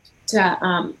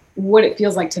what it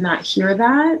feels like to not hear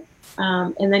that.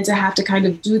 And then to have to kind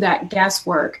of do that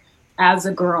guesswork as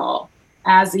a girl,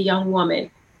 as a young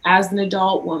woman, as an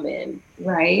adult woman,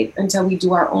 right? Until we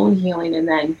do our own healing and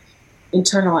then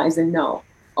internalize and know,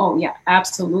 oh yeah,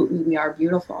 absolutely, we are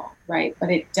beautiful, right?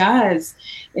 But it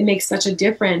makes such a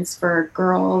difference for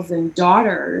girls and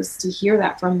daughters to hear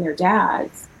that from their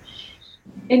dads.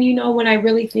 And, when I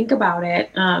really think about it,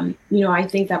 I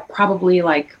think that probably,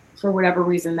 like, for whatever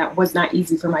reason, that was not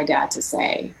easy for my dad to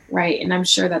say, right? And I'm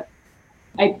sure that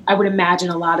I would imagine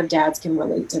a lot of dads can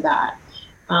relate to that.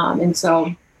 And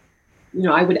so,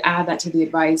 I would add that to the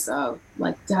advice of,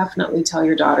 like, definitely tell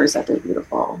your daughters that they're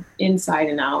beautiful inside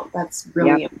and out. That's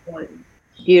really important.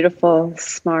 Beautiful,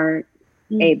 smart,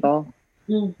 able.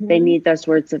 Mm-hmm. They need those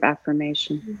words of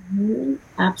affirmation. Mm-hmm.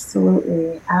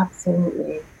 Absolutely.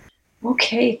 Absolutely.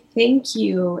 Okay. Thank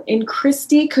you. And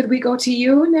Christy, could we go to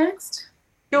you next?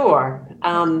 Sure.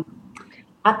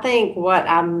 I think what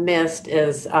I missed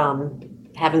is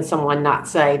having someone not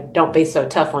say, don't be so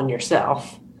tough on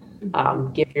yourself.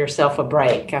 Give yourself a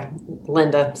break.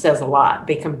 Linda says a lot.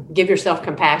 Give yourself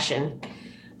compassion.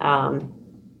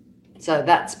 So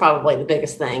that's probably the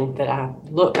biggest thing that I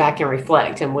look back and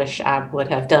reflect and wish I would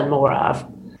have done more of.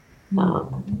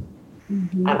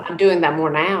 I'm doing that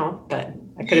more now, but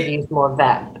I could have used more of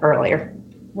that earlier.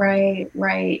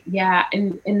 Right. Yeah.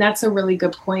 And that's a really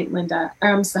good point, Linda.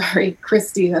 I'm sorry,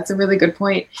 Christy. That's a really good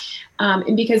point.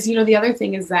 And because, the other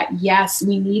thing is that, yes,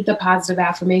 we need the positive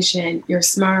affirmation. You're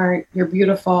smart, you're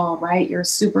beautiful, right? You're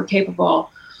super capable.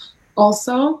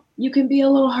 Also, you can be a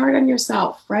little hard on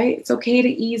yourself, right? It's okay to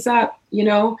ease up,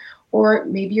 or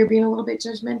maybe you're being a little bit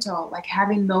judgmental. Like,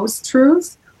 having those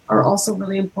truths are also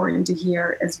really important to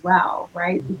hear as well,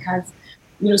 right? Because,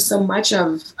 so much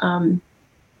of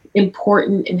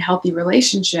important and healthy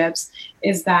relationships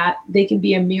is that they can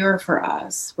be a mirror for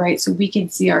us, right? So we can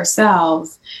see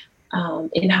ourselves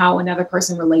in how another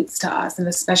person relates to us, and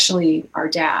especially our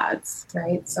dads,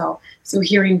 right? So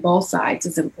hearing both sides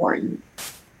is important.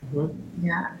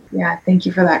 Yeah. Thank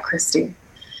you for that, Christy.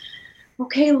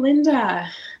 Okay, Linda,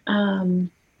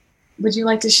 would you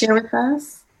like to share with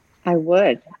us? I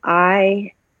would.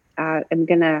 I am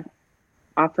going to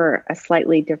offer a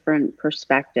slightly different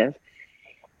perspective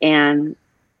and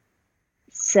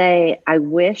say I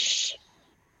wish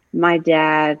my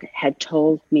dad had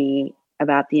told me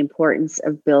about the importance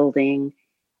of building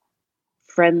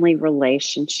friendly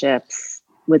relationships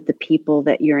with the people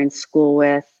that you're in school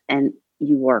with and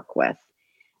you work with.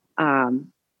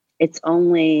 It's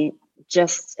only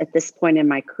just at this point in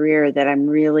my career that I'm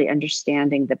really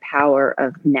understanding the power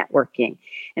of networking.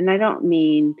 And I don't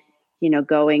mean,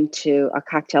 going to a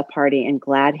cocktail party and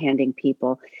glad handing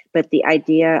people, but the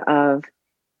idea of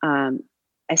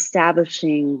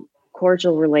establishing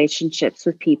cordial relationships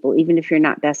with people, even if you're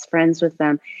not best friends with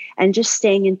them, and just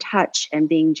staying in touch and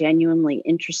being genuinely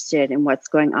interested in what's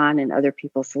going on in other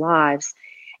people's lives.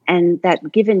 And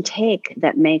that give and take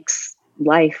that makes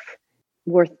life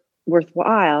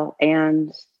worthwhile,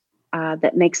 and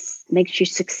that makes you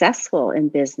successful in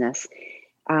business.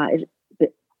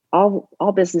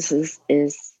 All businesses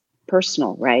is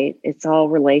personal, right? It's all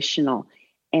relational.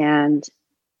 And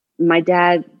my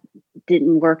dad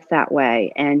didn't work that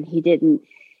way, and he didn't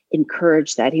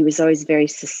encourage that. He was always very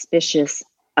suspicious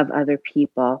of other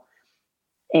people.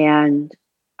 And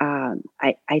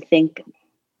I think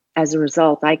as a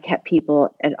result, I kept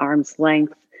people at arm's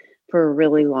length for a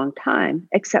really long time,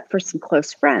 except for some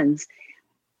close friends.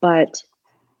 But,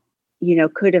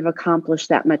 could have accomplished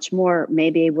that much more.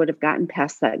 Maybe I would have gotten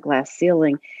past that glass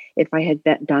ceiling if I had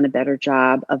done a better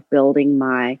job of building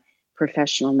my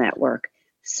professional network.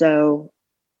 So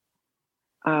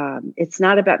it's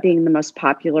not about being the most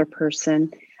popular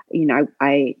person.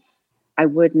 I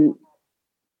wouldn't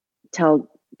tell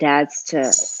dads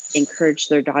to encourage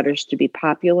their daughters to be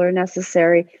popular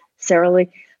necessarily,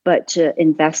 but to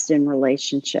invest in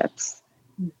relationships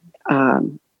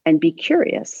and be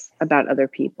curious about other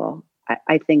people,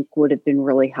 I think would have been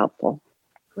really helpful.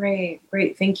 Great.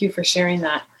 Thank you for sharing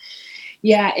that.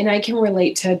 Yeah, and I can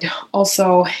relate to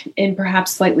also, and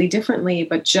perhaps slightly differently,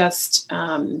 but just,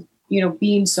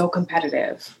 being so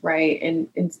competitive, right? And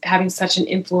having such an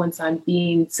influence on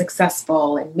being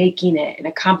successful and making it and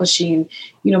accomplishing,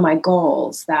 my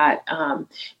goals that, I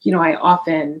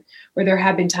often, or there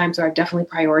have been times where I've definitely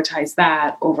prioritized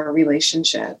that over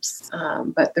relationships.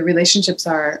 But the relationships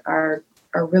are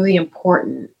really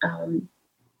important.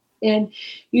 And,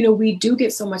 we do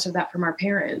get so much of that from our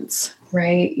parents,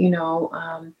 right?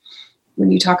 When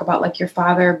you talk about like your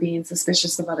father being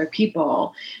suspicious of other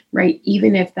people, right?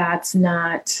 Even if that's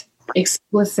not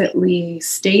explicitly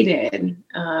stated,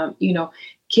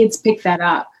 kids pick that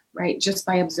up, right? Just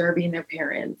by observing their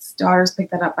parents. Daughters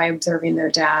pick that up by observing their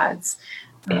dads.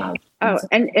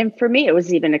 And for me, it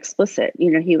was even explicit.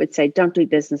 He would say, "Don't do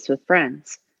business with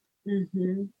friends."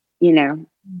 Mm-hmm.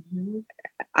 Mm-hmm.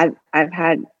 I've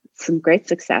had some great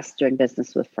success doing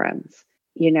business with friends.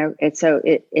 It's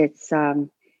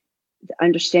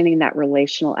understanding that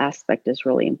relational aspect is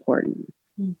really important.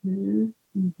 Mm-hmm.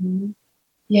 Mm-hmm.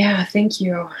 Yeah, thank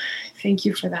you. Thank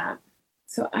you for that.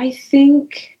 So I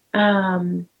think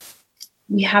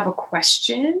we have a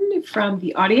question from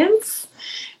the audience,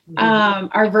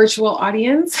 our virtual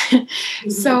audience.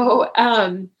 So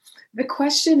the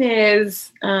question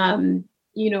is,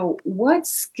 what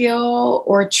skill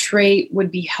or trait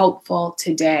would be helpful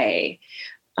today?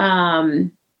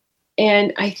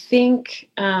 And I think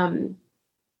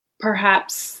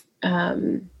perhaps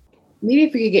maybe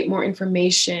if we could get more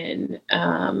information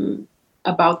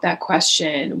about that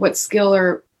question, what skill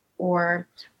or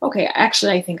okay,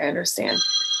 actually, I think I understand.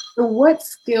 what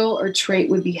skill or trait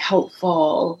would be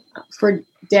helpful for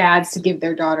dads to give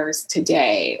their daughters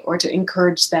today, or to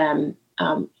encourage them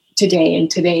today in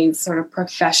today's sort of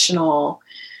professional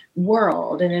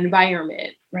world and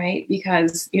environment, right?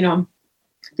 Because,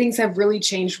 things have really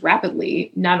changed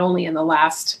rapidly, not only in the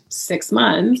last 6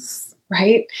 months,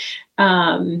 right?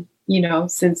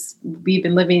 Since we've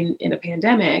been living in a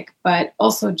pandemic, but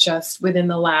also just within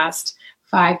the last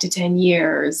 5 to 10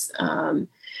 years,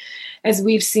 as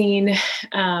we've seen,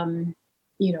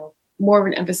 more of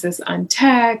an emphasis on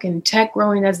tech and tech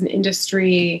growing as an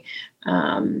industry.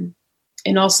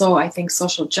 And also, I think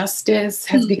social justice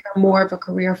has become more of a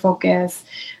career focus.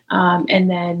 And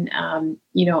then,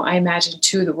 I imagine,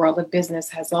 too, the world of business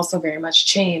has also very much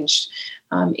changed.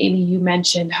 Amy, you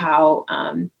mentioned how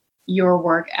your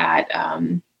work at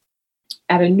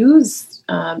a news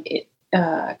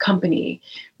company,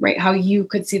 right? How you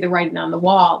could see the writing on the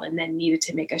wall and then needed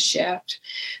to make a shift.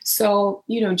 So,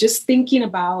 just thinking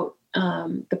about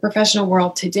the professional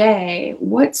world today,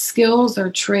 what skills or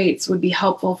traits would be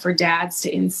helpful for dads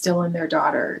to instill in their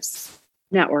daughters?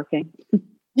 Networking.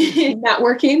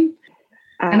 Networking?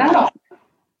 And I don't.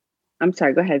 I'm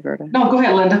sorry, go ahead, Verda. No, go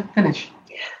ahead, Linda. Finish.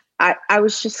 I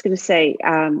was just going to say,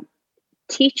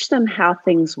 teach them how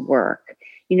things work,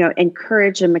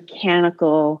 encourage a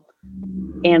mechanical,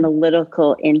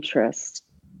 analytical interest.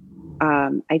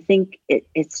 I think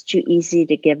it's too easy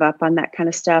to give up on that kind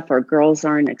of stuff, or girls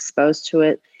aren't exposed to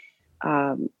it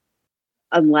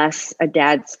unless a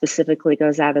dad specifically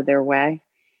goes out of their way.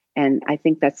 And I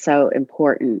think that's so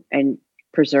important, and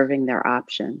preserving their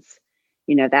options.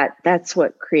 That's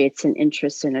what creates an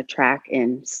interest and a track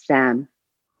in STEM,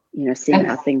 seeing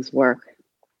how things work.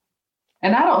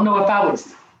 And I don't know if I would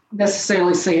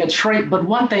necessarily say a trait, but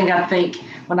one thing I think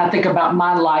when I think about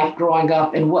my life growing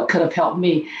up and what could have helped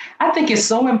me, I think it's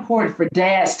so important for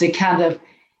dads to kind of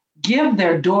give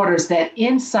their daughters that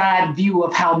inside view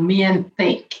of how men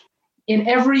think in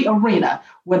every arena,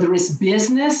 whether it's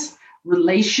business,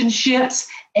 relationships,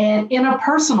 and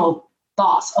interpersonal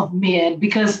thoughts of men.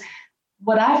 Because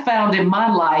what I found in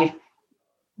my life,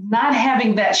 not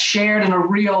having that shared in a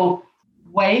real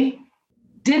way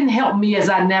didn't help me as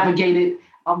I navigated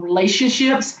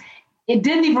relationships. It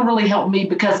didn't even really help me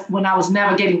because when I was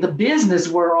navigating the business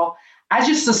world, I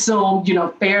just assumed,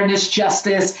 fairness,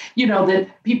 justice, that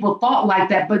people thought like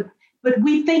that. But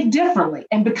we think differently.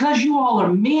 And because you all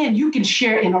are men, you can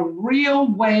share in a real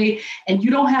way, and you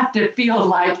don't have to feel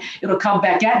like it'll come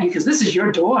back at you because this is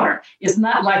your daughter. It's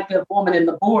not like the woman in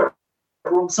the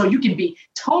boardroom. So you can be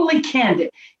totally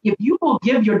candid. If you will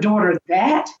give your daughter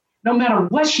that, no matter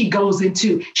what she goes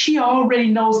into, she already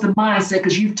knows the mindset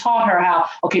because you've taught her how,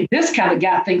 okay, this kind of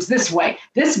guy thinks this way,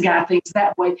 this guy thinks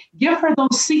that way. Give her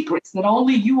those secrets that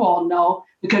only you all know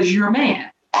because you're a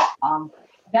man.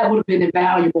 That would have been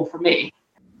invaluable for me.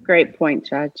 Great point,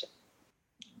 Judge.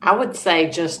 I would say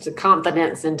just the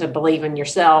confidence and to believe in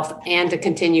yourself and to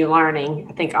continue learning.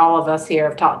 I think all of us here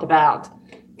have talked about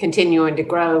continuing to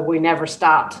grow. We never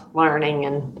stopped learning,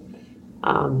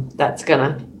 and that's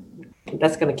gonna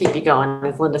keep you going.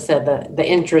 As Linda said, the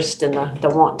interest and the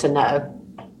want to know.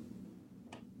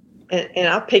 And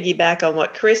I'll piggyback on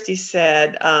what Christy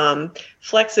said.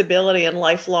 Flexibility and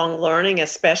lifelong learning,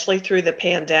 especially through the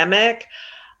pandemic.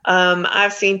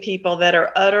 I've seen people that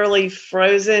are utterly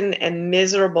frozen and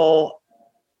miserable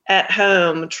at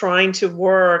home trying to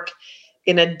work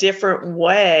in a different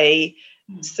way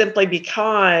simply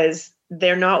because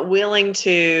they're not willing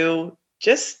to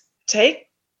just take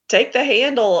the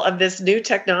handle of this new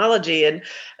technology. And,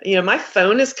 my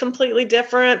phone is completely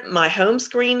different. My home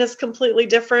screen is completely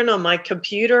different on my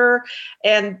computer.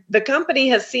 And the company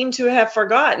has seemed to have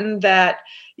forgotten that,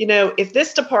 if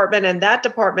this department and that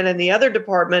department and the other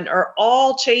department are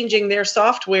all changing their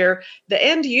software, the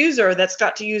end user that's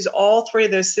got to use all three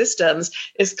of those systems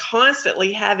is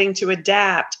constantly having to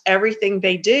adapt everything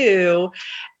they do.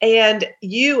 And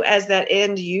you as that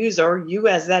end user, you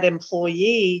as that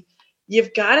employee,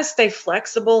 you've got to stay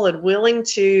flexible and willing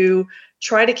to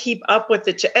try to keep up with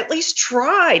at least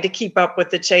try to keep up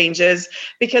with the changes,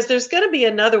 because there's going to be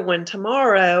another one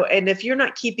tomorrow. And if you're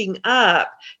not keeping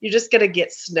up, you're just going to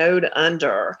get snowed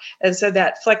under. And so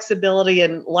that flexibility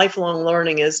and lifelong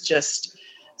learning is just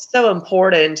so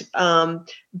important.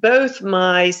 Both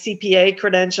my CPA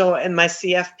credential and my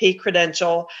CFP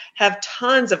credential have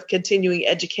tons of continuing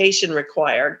education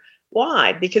required.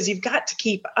 Why? Because you've got to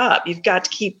keep up. You've got to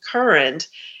keep current.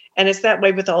 And it's that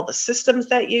way with all the systems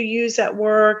that you use at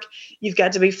work. You've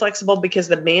got to be flexible because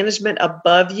the management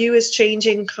above you is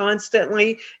changing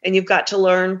constantly. And you've got to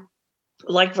learn,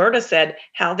 like Verda said,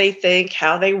 how they think,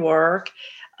 how they work.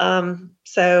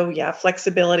 So yeah,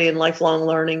 flexibility and lifelong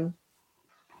learning.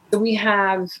 So we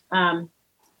have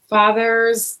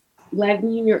fathers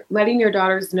letting your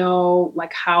daughters know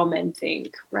like how men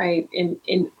think, right?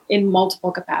 In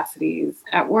multiple capacities,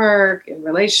 at work, in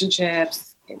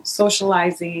relationships, in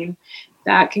socializing,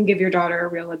 that can give your daughter a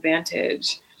real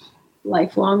advantage.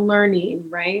 Lifelong learning,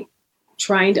 right?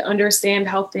 Trying to understand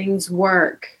how things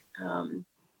work.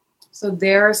 So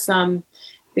there's some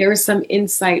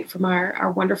insight from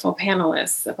our wonderful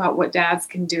panelists about what dads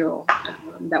can do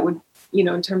that would,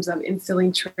 in terms of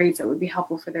instilling traits that would be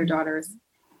helpful for their daughters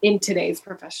in today's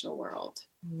professional world.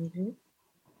 Mm-hmm.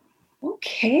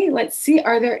 Okay, let's see.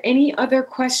 Are there any other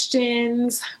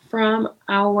questions from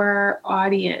our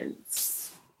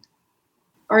audience?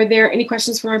 Are there any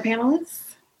questions from our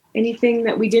panelists? Anything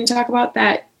that we didn't talk about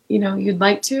that, you'd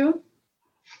like to?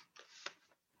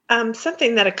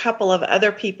 Something that a couple of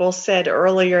other people said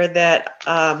earlier that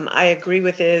I agree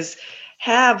with is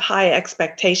have high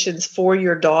expectations for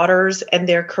your daughters and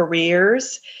their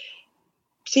careers.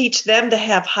 Teach them to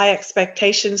have high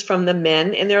expectations from the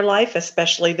men in their life,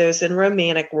 especially those in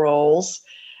romantic roles.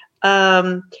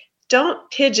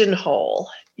 Don't pigeonhole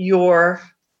your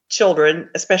children,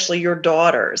 especially your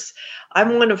daughters.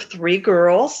 I'm one of 3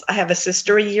 girls. I have a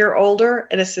sister a year older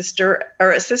and a sister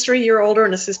a year older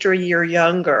and a sister a year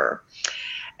younger.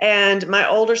 And my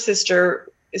older sister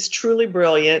is truly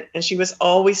brilliant, and she was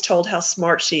always told how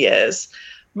smart she is.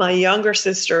 My younger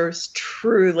sister is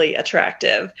truly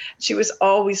attractive. She was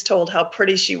always told how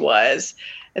pretty she was.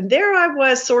 And there I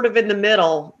was sort of in the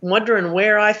middle, wondering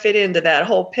where I fit into that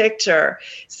whole picture.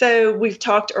 So we've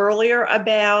talked earlier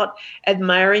about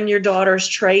admiring your daughter's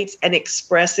traits and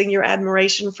expressing your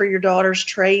admiration for your daughter's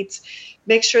traits.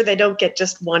 Make sure they don't get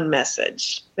just one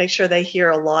message. Make sure they hear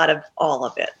a lot of all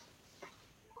of it.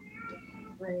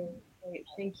 Great.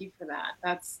 Thank you for that.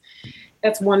 That's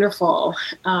wonderful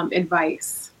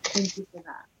advice. Thank you for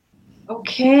that.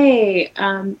 Okay.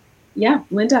 Yeah,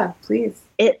 Linda, please.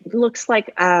 It looks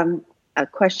like a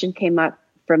question came up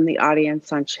from the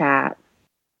audience on chat.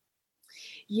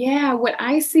 Yeah, what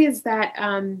I see is that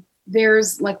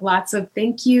there's like lots of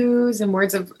thank yous and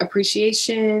words of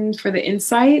appreciation for the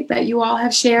insight that you all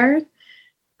have shared,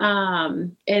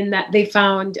 and that they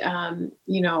found,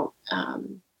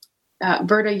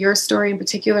 Verda, your story in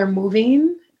particular,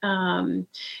 moving,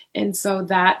 and so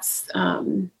that's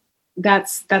the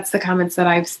comments that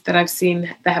I've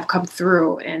seen that have come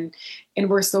through, and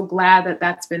we're so glad that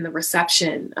that's been the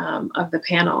reception of the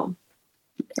panel.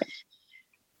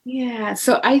 Yeah,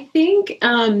 so I think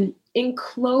in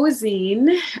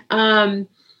closing,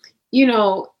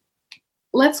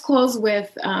 let's close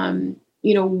with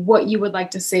what you would like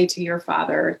to say to your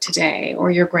father today or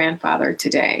your grandfather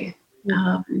today.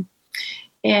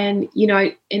 And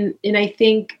I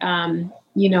think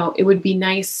it would be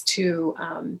nice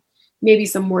to maybe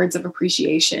some words of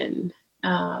appreciation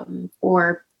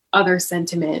or other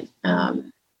sentiment.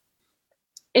 And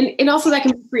also that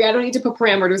can be free. I don't need to put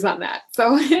parameters on that.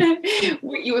 So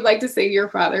what you would like to say to your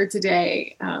father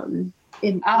today.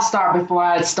 I'll start before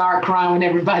I start crying when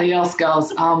everybody else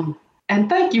goes. And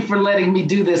thank you for letting me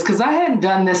do this, because I hadn't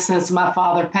done this since my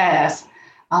father passed.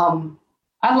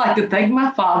 I'd like to thank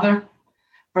my father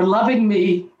for loving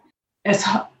me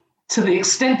to the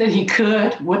extent that he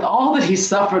could, with all that he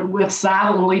suffered with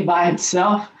silently by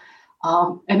himself.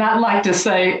 And I'd like to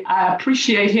say I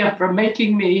appreciate him for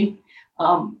making me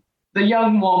the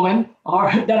young woman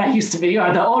that I used to be,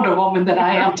 or the older woman that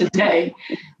I am today.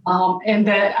 And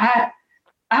that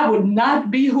I would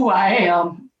not be who I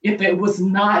am if it was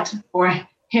not for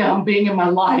him being in my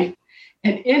life.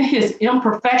 And in his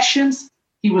imperfections,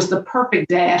 he was the perfect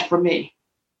dad for me.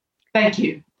 Thank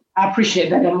you. I appreciate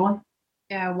that, Emily.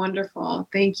 Yeah, wonderful.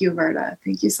 Thank you, Verda.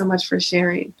 Thank you so much for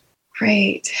sharing.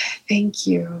 Great. Thank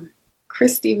you.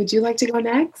 Christy, would you like to go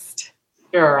next?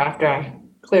 Sure, after I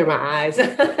clear my eyes.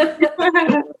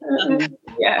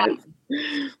 Yes.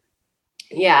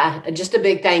 Yeah, just a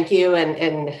big thank you,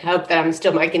 and hope that I'm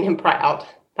still making him proud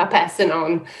by passing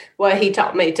on what he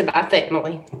taught me to my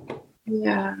family.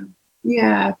 Yeah.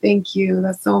 Yeah. Thank you.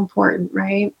 That's so important,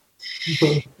 right?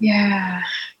 Mm-hmm. Yeah.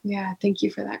 Yeah. Thank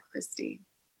you for that, Christy.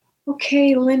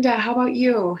 Okay, Linda, how about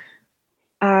you?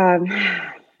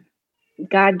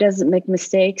 God doesn't make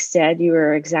mistakes, Dad. You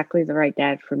are exactly the right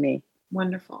dad for me.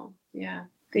 Wonderful. Yeah.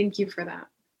 Thank you for that.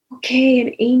 Okay,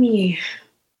 and Amy.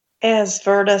 As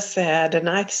Verda said, and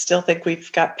I still think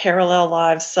we've got parallel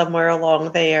lives somewhere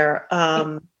along there.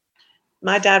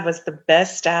 My dad was the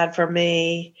best dad for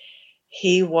me.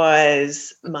 He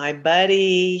was my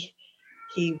buddy.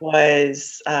 He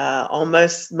was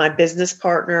almost my business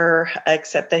partner,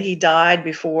 except that he died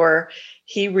before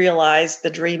he realized the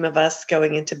dream of us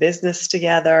going into business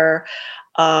together.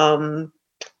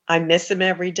 I miss him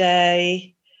every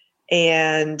day.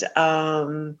 And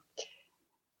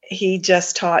he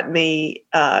just taught me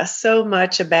so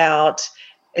much about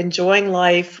enjoying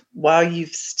life while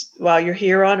you're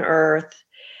here on earth.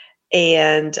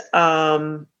 And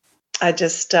I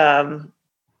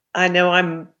know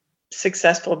I'm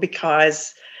successful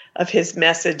because of his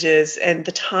messages and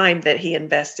the time that he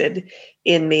invested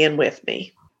in me and with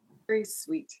me. Very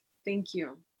sweet. Thank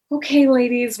you. Okay,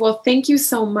 ladies. Well, thank you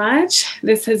so much.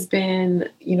 This has been,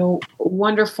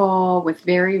 wonderful with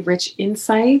very rich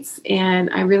insights. And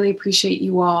I really appreciate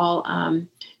you all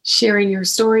sharing your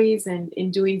stories and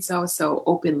in doing so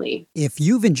openly. If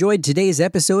you've enjoyed today's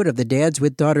episode of the Dads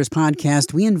with Daughters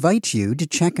podcast, we invite you to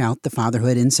check out the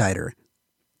Fatherhood Insider.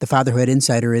 The Fatherhood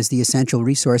Insider is the essential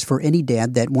resource for any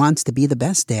dad that wants to be the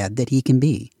best dad that he can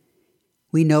be.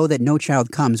 We know that no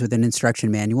child comes with an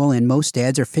instruction manual, and most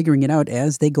dads are figuring it out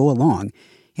as they go along.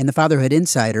 And the Fatherhood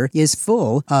Insider is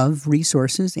full of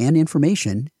resources and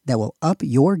information that will up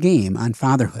your game on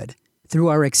fatherhood. Through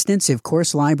our extensive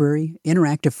course library,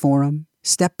 interactive forum,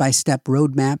 step-by-step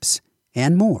roadmaps,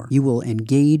 and more, you will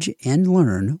engage and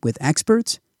learn with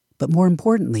experts, but more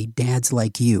importantly, dads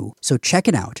like you. So check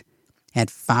it out at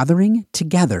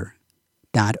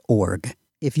fatheringtogether.org.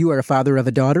 If you are a father of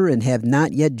a daughter and have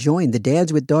not yet joined the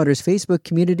Dads with Daughters Facebook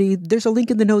community, there's a link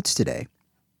in the notes today.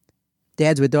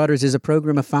 Dads with Daughters is a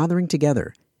program of Fathering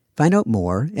Together. Find out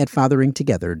more at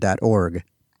fatheringtogether.org.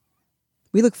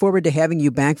 We look forward to having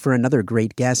you back for another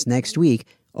great guest next week,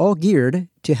 all geared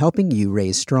to helping you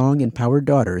raise strong, empowered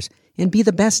daughters and be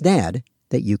the best dad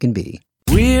that you can be.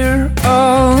 We're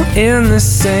all in the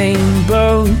same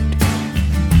boat,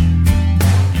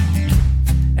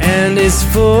 and it's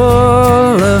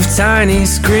full of tiny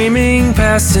screaming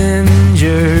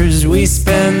passengers. We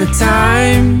spend the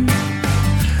time,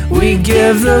 we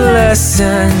give the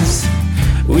lessons,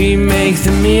 we make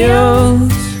the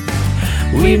meals,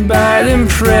 we buy them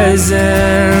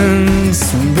presents.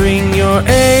 Bring your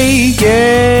A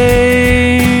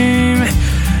game,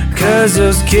 'cause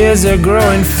those kids are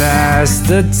growing fast.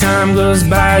 The time goes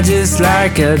by just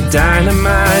like a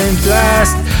dynamite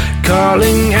blast.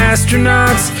 Calling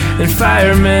astronauts and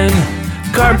firemen,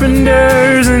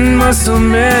 carpenters and muscle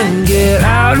men. Get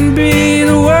out and be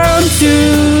the world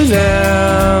to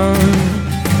them.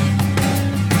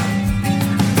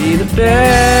 Be the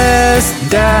best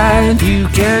dad you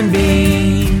can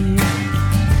be.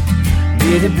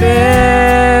 Be the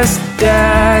best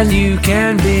dad you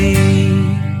can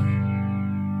be.